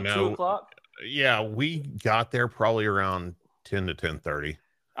lasted until 2 o'clock? Yeah, we got there probably around 10 to 10:30.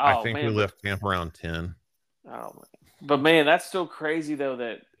 I think we left camp around 10. Oh, man. But man, that's still crazy though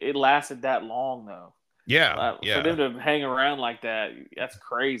that it lasted that long though. Yeah, For them to hang around like that, that's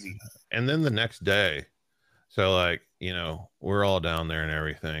crazy. And then the next day, so like, we're all down there and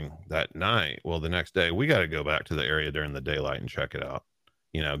everything that night. Well, the next day we got to go back to the area during the daylight and check it out,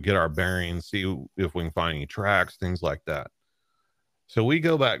 get our bearings, see if we can find any tracks, things like that. So we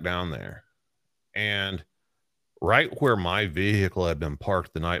go back down there, and right where my vehicle had been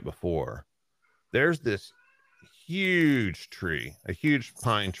parked the night before, there's this huge tree, a huge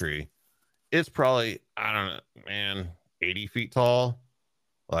pine tree. It's probably, I don't know, man, 80 feet tall,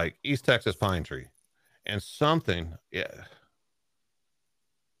 like East Texas pine tree. And something,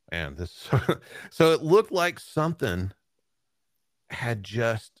 man, so it looked like something had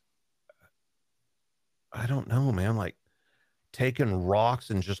just, I don't know, man, like taken rocks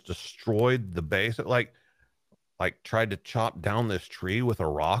and just destroyed the base, like tried to chop down this tree with a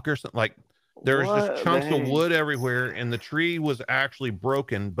rock or something. Like there was just chunks of wood everywhere, and the tree was actually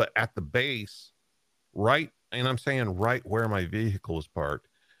broken, but at the base, and I'm saying right where my vehicle was parked,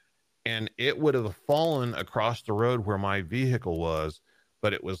 and it would have fallen across the road where my vehicle was,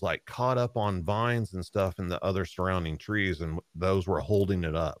 but it was like caught up on vines and stuff in the other surrounding trees, and those were holding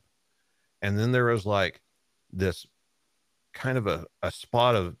it up. And then there was like this kind of a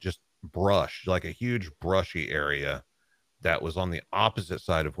spot of just brush, like a huge brushy area that was on the opposite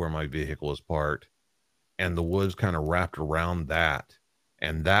side of where my vehicle was parked, and the woods kind of wrapped around that.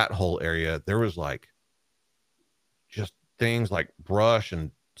 And that whole area, there was like just things like brush and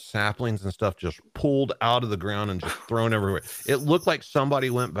saplings and stuff just pulled out of the ground and just thrown everywhere. It looked like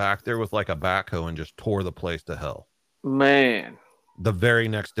somebody went back there with like a backhoe and just tore the place to hell. Man. The very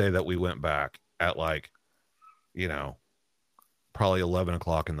next day that we went back at like, probably 11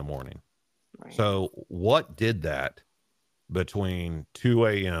 o'clock in the morning. Man. So what did that between 2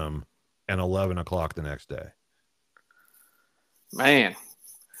 a.m. and 11 o'clock the next day? Man.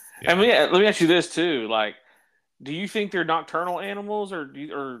 Yeah. And let me ask you this too. Like, do you think they're nocturnal animals, or do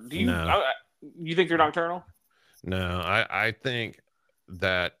you? No. You think they're nocturnal? No, I think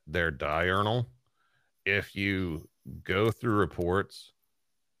that they're diurnal. If you go through reports,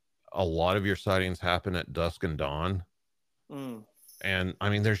 a lot of your sightings happen at dusk and dawn. And I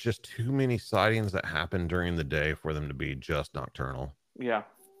mean, there's just too many sightings that happen during the day for them to be just nocturnal. Yeah.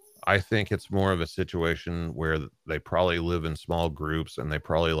 I think it's more of a situation where they probably live in small groups, and they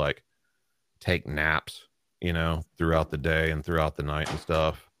probably like take naps, throughout the day and throughout the night and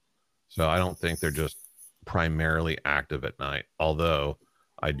stuff. So I don't think they're just primarily active at night, although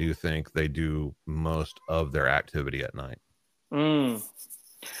I do think they do most of their activity at night.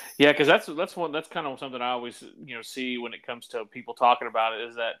 Yeah, because that's kind of something I always see when it comes to people talking about it,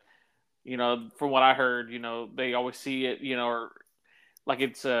 is that from what I heard, they always see it, or like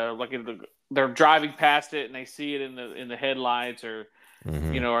it's they're driving past it and they see it in the headlights, or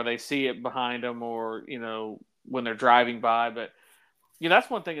or they see it behind them, or when they're driving by. But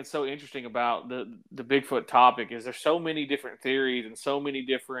that's one thing that's so interesting about the Bigfoot topic, is there's so many different theories and so many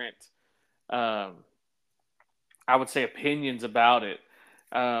different, I would say, opinions about it.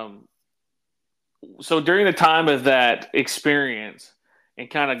 So during the time of that experience, and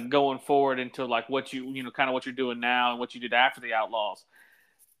kind of going forward into like what kind of what you're doing now and what you did after the Outlaws,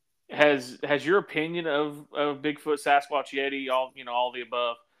 has your opinion of Bigfoot, Sasquatch, Yeti, all the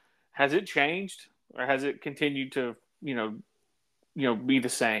above, has it changed, or has it continued to be the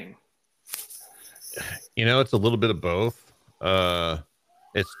same? It's a little bit of both.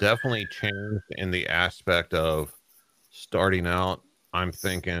 It's definitely changed in the aspect of starting out, I'm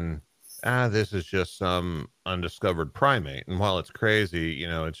thinking, this is just some undiscovered primate. And while it's crazy,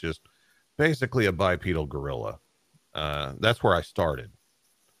 it's just basically a bipedal gorilla. That's where I started.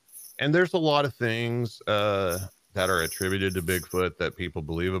 And there's a lot of things that are attributed to Bigfoot, that people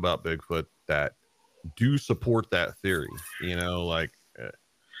believe about Bigfoot, that do support that theory. Like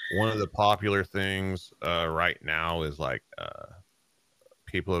one of the popular things right now is like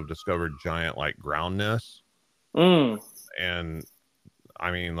people have discovered giant like ground nests. And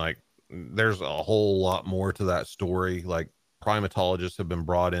I mean, like, there's a whole lot more to that story. Like, primatologists have been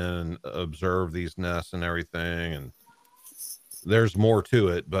brought in and observed these nests and everything, and there's more to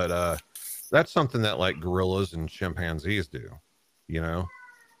it. But that's something that like gorillas and chimpanzees do,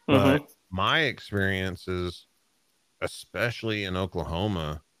 But my experiences, especially in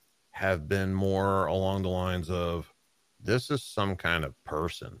Oklahoma, have been more along the lines of, this is some kind of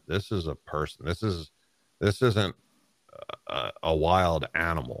person. This is a person. This isn't a wild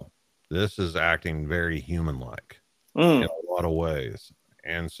animal. This is acting very human-like in a lot of ways.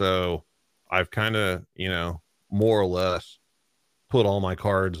 And so I've kind of, more or less put all my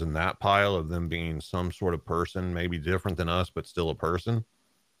cards in that pile of them being some sort of person, maybe different than us, but still a person.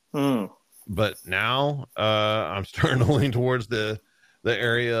 But now I'm starting to lean towards the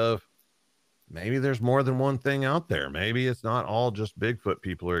area of, maybe there's more than one thing out there. Maybe it's not all just Bigfoot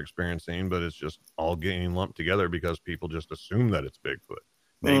people are experiencing, but it's just all getting lumped together because people just assume that it's Bigfoot.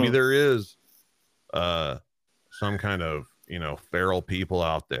 Maybe there is some kind of, feral people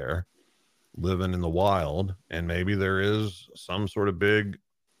out there living in the wild, and maybe there is some sort of big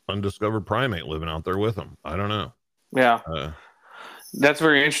undiscovered primate living out there with them. I don't know. Yeah. That's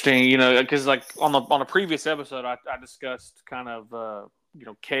very interesting, because like on a previous episode, I discussed kind of,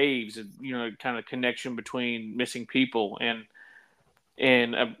 caves and, kind of connection between missing people and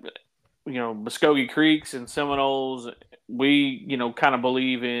Muskogee Creeks and Seminoles. We, kind of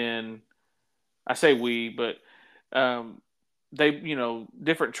believe in, I say we, but they,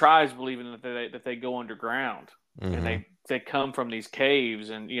 different tribes believe in that they go underground and they come from these caves.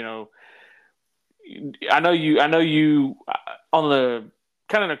 And, I know you on the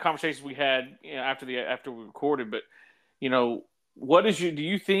kind of the conversations we had after we recorded, but, do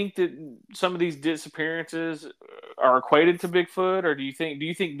you think that some of these disappearances are equated to Bigfoot, or do you think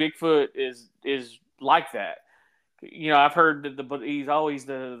Bigfoot is like that? I've heard that he's always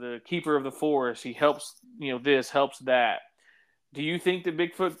the keeper of the forest. He helps, this helps that. Do you think that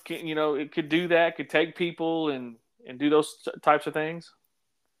Bigfoot can, it could do that, could take people and do those types of things?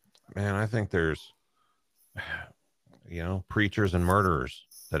 Man, I think there's, preachers and murderers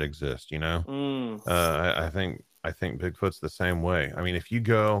that exist, I think Bigfoot's the same way. I mean, if you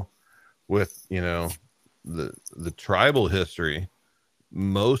go with, the tribal history,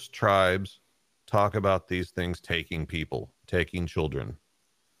 most tribes talk about these things taking people, taking children.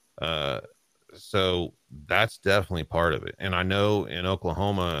 So that's definitely part of it. And I know in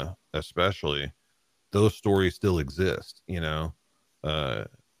Oklahoma, especially, those stories still exist. You've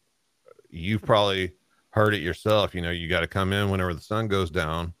probably heard it yourself. You got to come in whenever the sun goes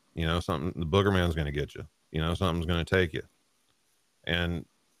down. Something, the booger man's going to get you. Something's going to take you. And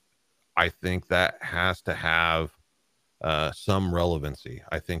I think that has to have some relevancy.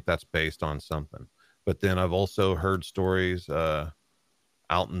 I think that's based on something. But then I've also heard stories out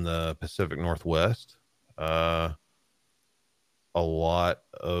in the Pacific Northwest. A lot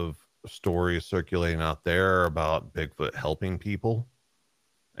of stories circulating out there about Bigfoot helping people,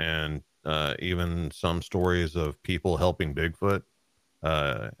 and even some stories of people helping Bigfoot,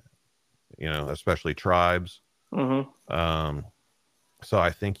 especially tribes. So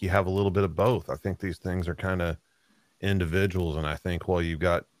I think you have a little bit of both. I think these things are kind of individuals. And I think, well, you've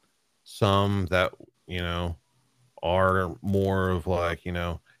got some that, are more of like,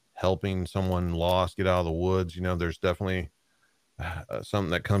 helping someone lost get out of the woods. There's definitely something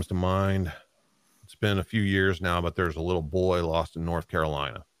that comes to mind. It's been a few years now, but there's a little boy lost in North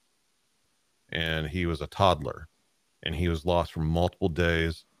Carolina, and he was a toddler, and he was lost for multiple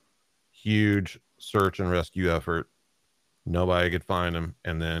days. Huge search and rescue effort. Nobody could find him.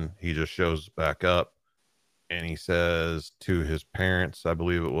 And then he just shows back up, and he says to his parents, I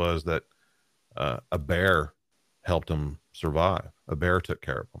believe it was, that a bear helped him survive. A bear took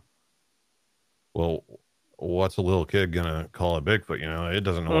care of him. Well, what's a little kid gonna call a Bigfoot? It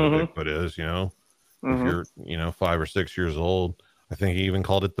doesn't know what a Bigfoot is. If you're 5 or 6 years old, I think he even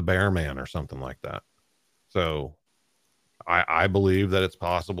called it the bear man or something like that. So I believe that it's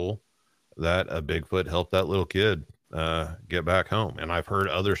possible that a Bigfoot helped that little kid get back home. And I've heard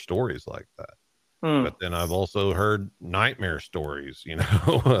other stories like that. But then I've also heard nightmare stories,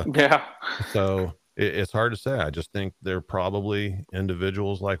 Yeah. So it's hard to say. I just think they're probably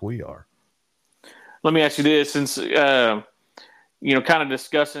individuals like we are. Let me ask you this, since kind of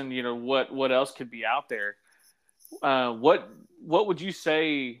discussing, what else could be out there. What would you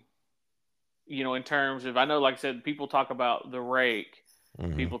say, in terms of, I know, like I said, people talk about the rake,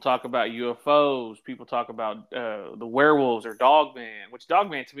 people talk about UFOs, people talk about the werewolves or Dogman, which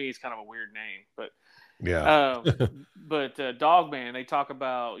Dogman to me is kind of a weird name, but yeah. But Dogman, they talk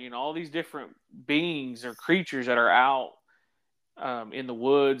about, all these different beings or creatures that are out in the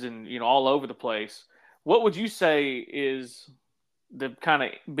woods and, all over the place. What would you say is the kind of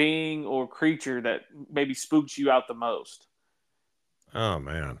being or creature that maybe spooks you out the most? Oh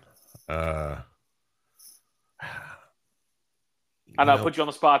man. I know, I put you on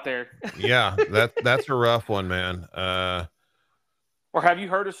the spot there. Yeah, that's a rough one, man. Or have you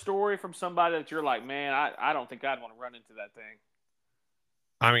heard a story from somebody that you're like, man, I don't think I'd want to run into that thing?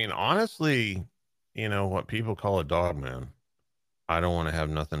 I mean, honestly, what people call a dog man, I don't want to have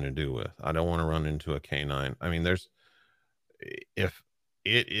nothing to do with. I don't want to run into a canine. I mean, if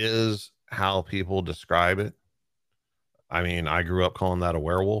it is how people describe it, I mean, I grew up calling that a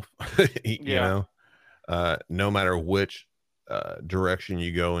werewolf, no matter which direction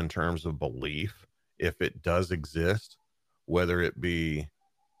you go in terms of belief, if it does exist, whether it be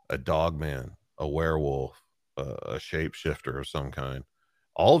a dog man, a werewolf, a shapeshifter of some kind,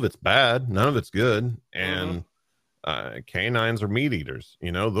 all of it's bad. None of it's good. And canines are meat eaters.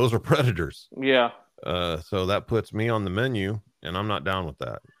 Those are predators. Yeah. So that puts me on the menu, and I'm not down with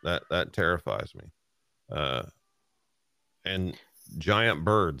that. That terrifies me. And giant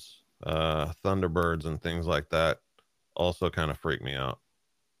birds, thunderbirds and things like that also kind of freak me out.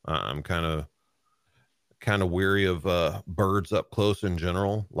 I'm kind of weary of birds up close in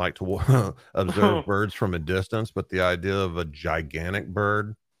general. Like to observe birds from a distance, but the idea of a gigantic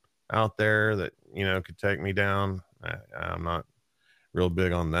bird out there that could take me down, I'm not real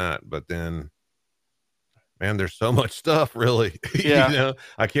big on that. But then, man, there's so much stuff, really. Yeah.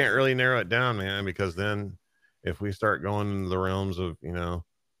 I can't really narrow it down, man, because then if we start going into the realms of the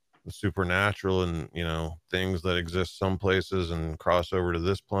supernatural and things that exist some places and cross over to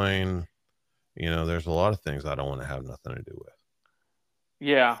this plane, there's a lot of things I don't want to have nothing to do with.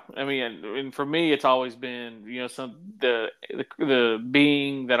 Yeah, I mean, and for me, it's always been, the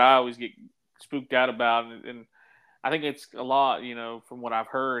being that I always get spooked out about, and I think it's a lot, from what I've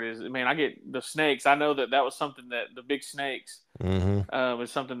heard is, man, I get the snakes. I know that was something that the big snakes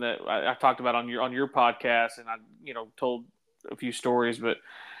is something that I talked about on your podcast, and I told a few stories, but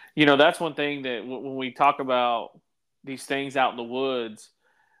that's one thing that when we talk about these things out in the woods.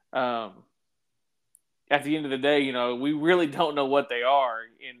 At the end of the day, we really don't know what they are,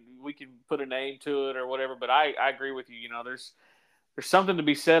 and we can put a name to it or whatever. But I agree with you. There's something to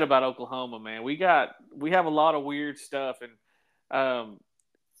be said about Oklahoma, man. We have a lot of weird stuff, and I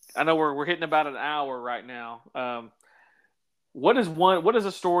know we're hitting about an hour right now. What is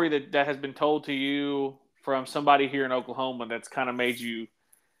a story that has been told to you from somebody here in Oklahoma that's kind of made you,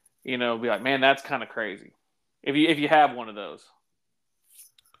 be like, man, that's kind of crazy, if you have one of those?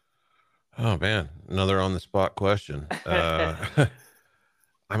 Oh man, another on the spot question. I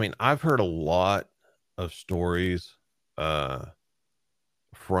mean, I've heard a lot of stories from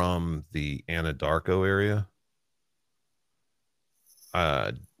the Anadarko area.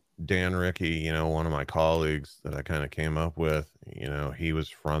 Dan Rickey, one of my colleagues that I kind of came up with, he was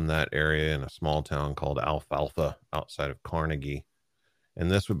from that area in a small town called Alfalfa outside of Carnegie.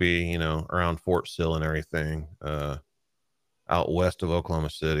 And this would be, around Fort Sill and everything, out west of Oklahoma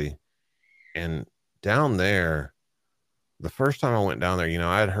City. And down there, the first time I went down there,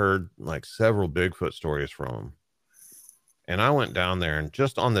 I had heard like several Bigfoot stories from him. And I went down there, and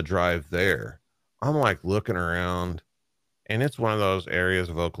just on the drive there, I'm like looking around, and it's one of those areas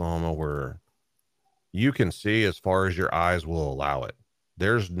of Oklahoma where you can see as far as your eyes will allow it.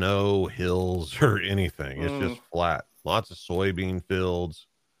 There's no hills or anything. It's just flat. Lots of soybean fields.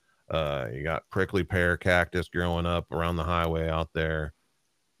 You got prickly pear cactus growing up around the highway out there.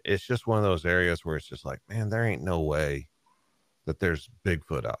 It's just one of those areas where it's just like, man, there ain't no way that there's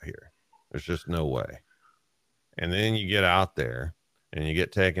Bigfoot out here. There's just no way. And then you get out there and you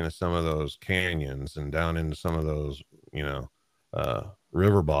get taken to some of those canyons and down into some of those,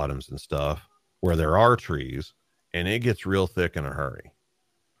 river bottoms and stuff where there are trees, and it gets real thick in a hurry.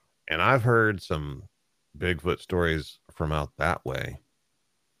 And I've heard some Bigfoot stories from out that way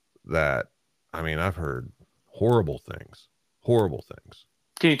that, I've heard horrible things.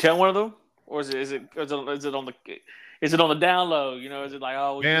 Can you tell one of them, or is it on the down low? Is it like,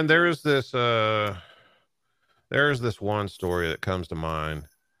 oh, man, there's this one story that comes to mind.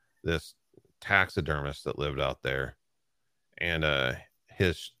 This taxidermist that lived out there, and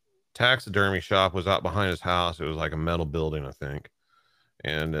his taxidermy shop was out behind his house. It was like a metal building, I think,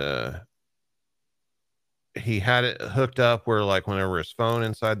 and he had it hooked up where, like, whenever his phone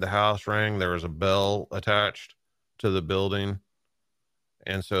inside the house rang, there was a bell attached to the building.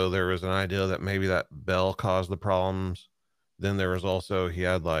 And so there was an idea that maybe that bell caused the problems. Then there was also, he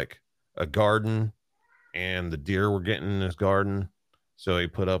had like a garden, and the deer were getting in his garden. So he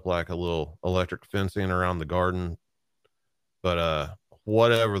put up like a little electric fencing around the garden. But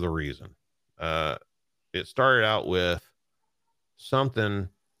whatever the reason, it started out with something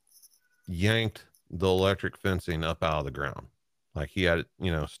yanked the electric fencing up out of the ground. Like he had it,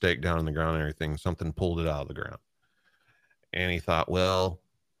 staked down in the ground and everything. Something pulled it out of the ground. And he thought, well,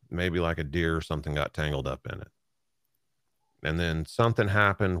 maybe like a deer or something got tangled up in it. And then something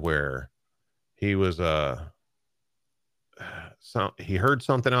happened where he was, he heard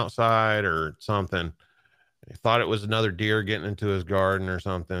something outside or something. He thought it was another deer getting into his garden or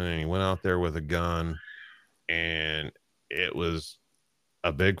something. And he went out there with a gun, and it was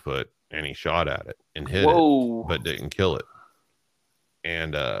a Bigfoot, and he shot at it and hit it, but didn't kill it.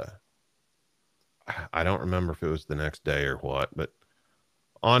 And, I don't remember if it was the next day or what, but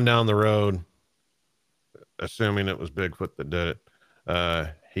on down the road, assuming it was Bigfoot that did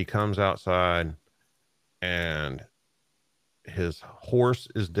it, he comes outside, and his horse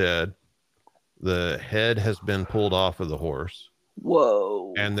is dead. The head has been pulled off of the horse.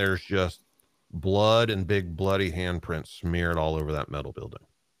 Whoa. And there's just blood and big bloody handprints smeared all over that metal building.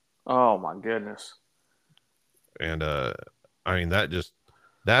 Oh my goodness. And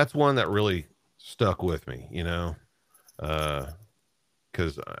that's one that really stuck with me,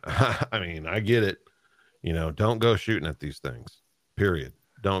 because I get it, don't go shooting at these things, period.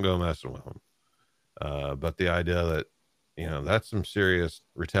 Don't go messing with them. But the idea that, that's some serious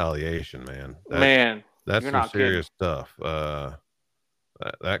retaliation, man. That's some serious stuff. That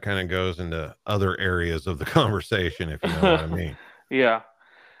kind of goes into other areas of the conversation, if you know what I mean. Yeah.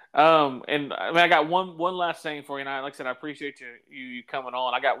 And I got one last thing for you. And like I said, I appreciate you coming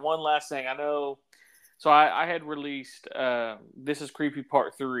on. I got one last thing. I know. So I had released, This Is Creepy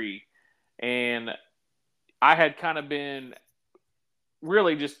Part 3, and I had kind of been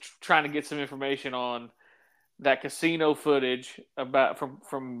really just trying to get some information on that casino footage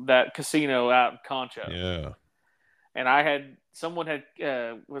from that casino out in Concho. Yeah. And I had someone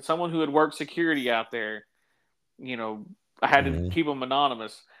who had worked security out there, I had to keep them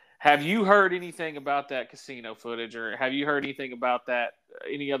anonymous. Have you heard anything about that casino footage, or have you heard anything about that?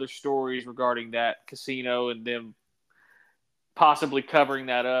 Any other stories regarding that casino and them possibly covering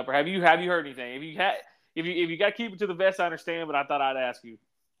that up, or have you heard anything? If you got to keep it to the vest, I understand, but I thought I'd ask you.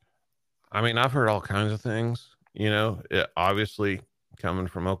 I've heard all kinds of things. Obviously, coming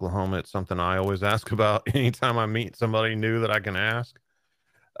from Oklahoma, it's something I always ask about anytime I meet somebody new that I can ask.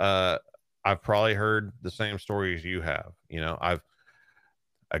 I've probably heard the same stories you have. I've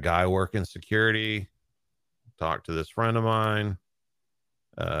a guy working security, talked to this friend of mine,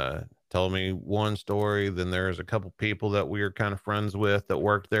 told me one story. Then there's a couple people that we were kind of friends with that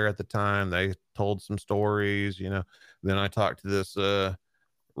worked there at the time. They told some stories, Then I talked to this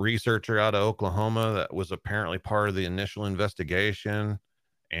researcher out of Oklahoma that was apparently part of the initial investigation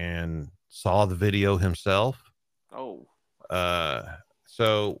and saw the video himself. Oh.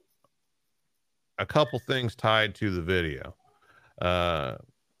 So a couple things tied to the video.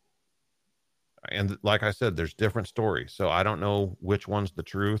 And like I said, there's different stories. So I don't know which one's the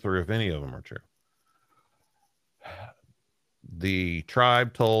truth or if any of them are true. The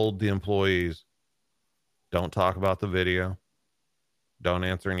tribe told the employees, don't talk about the video. Don't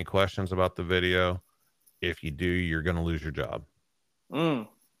answer any questions about the video. If you do, you're going to lose your job.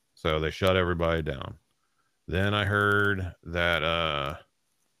 So they shut everybody down. Then I heard that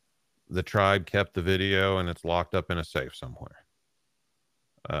the tribe kept the video and it's locked up in a safe somewhere.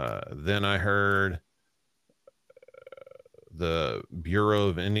 Then I heard the Bureau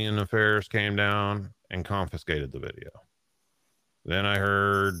of Indian Affairs came down and confiscated the video. Then I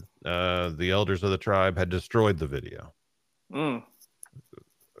heard the elders of the tribe had destroyed the video.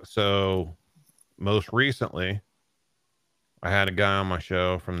 So most recently, I had a guy on my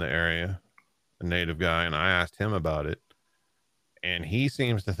show from the area, a native guy, and I asked him about it. And he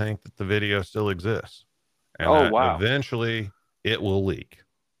seems to think that the video still exists. And wow. Eventually it will leak.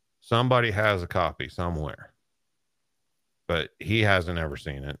 Somebody has a copy somewhere, but he hasn't ever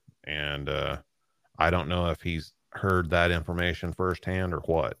seen it. And I don't know if he's heard that information firsthand or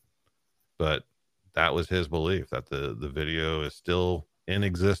what, but that was his belief, that the video is still in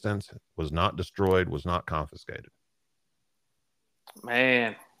existence, was not destroyed, was not confiscated.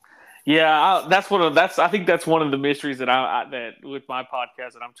 Man. Yeah, I think that's one of the mysteries that that with my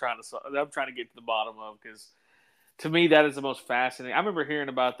podcast that I'm trying to get to the bottom of, because to me that is the most fascinating. I remember hearing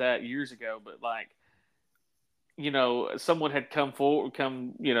about that years ago, but like, someone had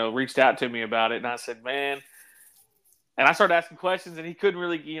reached out to me about it, and I said, man, and I started asking questions, and he couldn't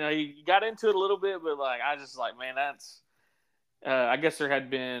really, he got into it a little bit, but like, I just like, man, that's, I guess there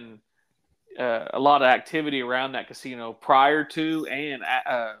had been a lot of activity around that casino prior to and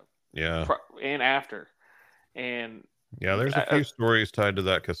after. And yeah, there's a few stories tied to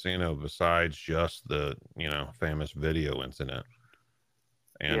that casino besides just the, famous video incident.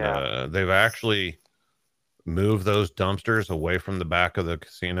 And they've actually moved those dumpsters away from the back of the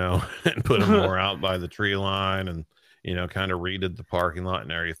casino and put them more out by the tree line, and, kind of redid the parking lot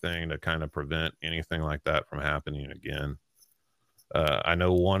and everything to kind of prevent anything like that from happening again. I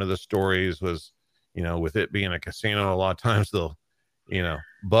know one of the stories was, with it being a casino, a lot of times they'll,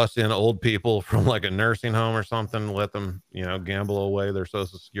 bust in old people from like a nursing home or something, let them, gamble away their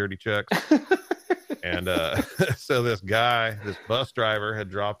Social Security checks. And so this bus driver had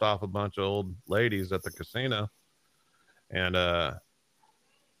dropped off a bunch of old ladies at the casino, and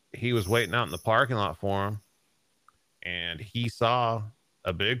he was waiting out in the parking lot for them, and he saw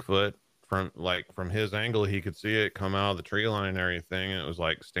a Bigfoot from his angle. He could see it come out of the tree line and everything, and it was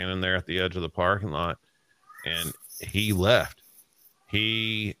like standing there at the edge of the parking lot, and he left.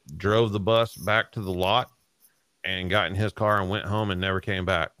 He drove the bus back to the lot and got in his car and went home and never came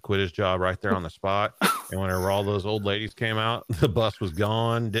back. Quit his job right there on the spot. And whenever all those old ladies came out, the bus was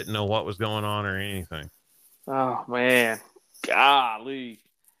gone. Didn't know what was going on or anything. Oh man, golly.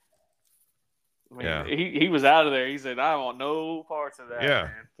 Man, yeah. He was out of there. He said, I want no parts of that. Yeah.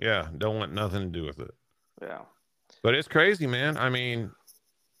 Man. Yeah. Don't want nothing to do with it. Yeah. But it's crazy, man. I mean,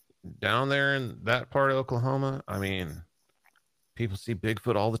 down there in that part of Oklahoma, I mean, people see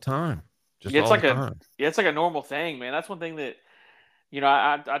Bigfoot all the time. It's like a normal thing, man. That's one thing that,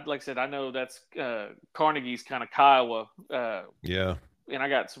 I like I said, I know that's Carnegie's kind of Kiowa. Yeah. And I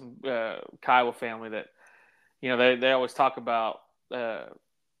got some Kiowa family that, they always talk about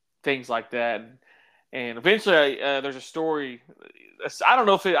things like that. And eventually there's a story. I don't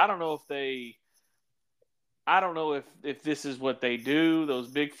know if this is what they do,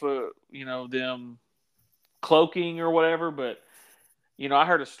 those Bigfoot, them cloaking or whatever, but I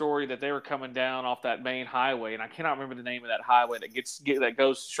heard a story that they were coming down off that main highway, and I cannot remember the name of that highway that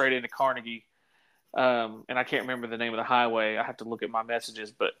goes straight into Carnegie. And I can't remember the name of the highway. I have to look at my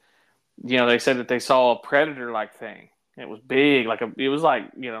messages, but they said that they saw a predator-like thing. It was big, it was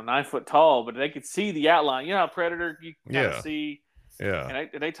 9 foot tall, but they could see the outline. You know how predator you can kind of see. Yeah.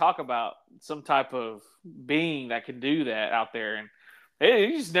 And they talk about some type of being that can do that out there, and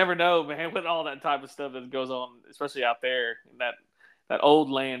you just never know, man, with all that type of stuff that goes on, especially out there in that old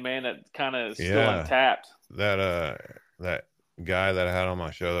land, man, that kind of is still untapped. That guy that I had on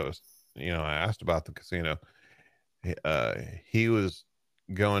my show that was, I asked about the casino. He was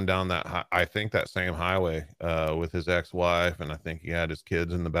going down that same highway with his ex-wife, and I think he had his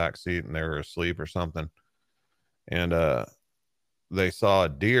kids in the back seat and they were asleep or something. And they saw a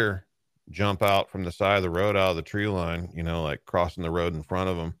deer jump out from the side of the road out of the tree line, like crossing the road in front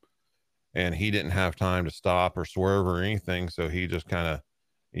of him. And he didn't have time to stop or swerve or anything. So he just kind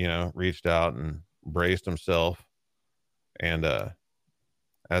of, reached out and braced himself. And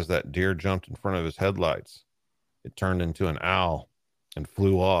as that deer jumped in front of his headlights, it turned into an owl and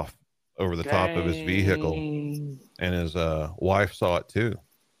flew off over the top of his vehicle. And his wife saw it too.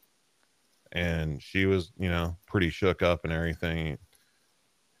 And she was, pretty shook up and everything.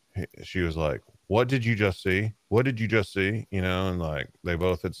 She was like, what did you just see? What did you just see? You know, and like they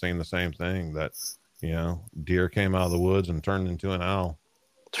both had seen the same thing, that, you know, deer came out of the woods and turned into an owl.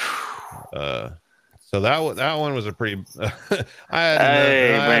 So that one was a pretty. I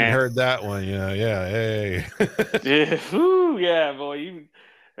hadn't heard that one. You know, yeah, hey, yeah, whew, yeah, boy,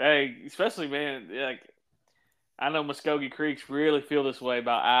 especially man, like I know Muskogee Creeks really feel this way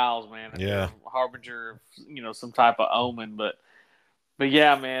about owls, man. Yeah, harbinger of, you know, some type of omen, but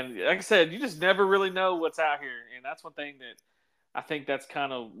yeah, man, like I said, you just never really know what's out here, and that's one thing that I think that's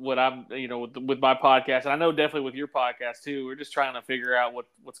kind of what I'm, you know, with my podcast, and I know definitely with your podcast too. We're just trying to figure out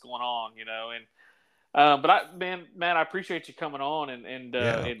what's going on, you know, and. But man, I appreciate you coming on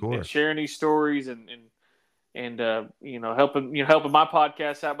and sharing these stories and you know, helping my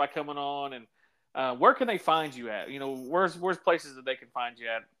podcast out by coming on. And where can they find you at? You know, where's places that they can find you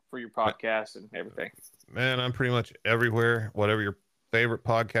at for your podcast and everything? Man, I'm pretty much everywhere. Whatever your favorite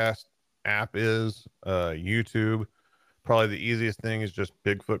podcast app is, YouTube. Probably the easiest thing is just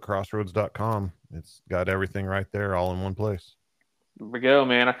BigfootCrossroads.com. It's got everything right there, all in one place. There we go,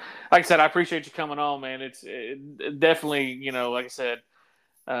 man. Like I said, I appreciate you coming on, man. It's definitely, you know, like I said,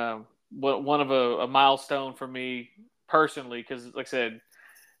 one of a milestone for me personally, because like I said,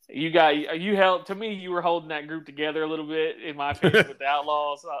 you helped. To me, you were holding that group together a little bit, in my opinion, with the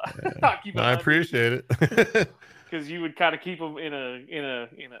Outlaws. I appreciate it, because you would kind of keep them in a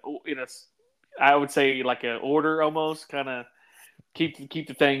I would say like an order almost, kind of keep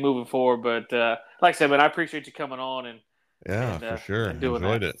the thing moving forward. But like I said, man, I appreciate you coming on and. Yeah, for sure.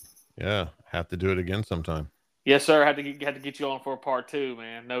 Enjoyed it. Yeah, have to do it again sometime. Yes, sir. Had to get you on for a part 2,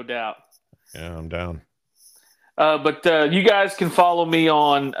 man. No doubt. Yeah, I'm down. But you guys can follow me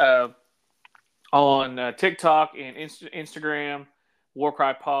on TikTok and Instagram.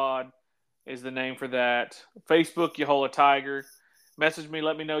 Warcry Pod is the name for that. Facebook, Yahola Tiger. Message me.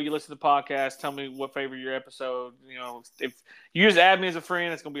 Let me know you listen to the podcast. Tell me what favorite your episode. You know, if you just add me as a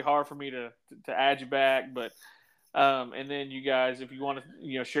friend, it's gonna be hard for me to add you back, but. And then you guys, if you want to,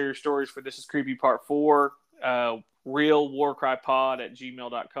 you know, share your stories for This Is Creepy Part 4,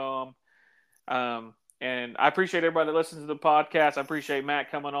 realwarcrypod@gmail.com. And I appreciate everybody that listens to the podcast. I appreciate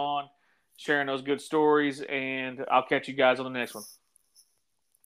Matt coming on, sharing those good stories, and I'll catch you guys on the next one.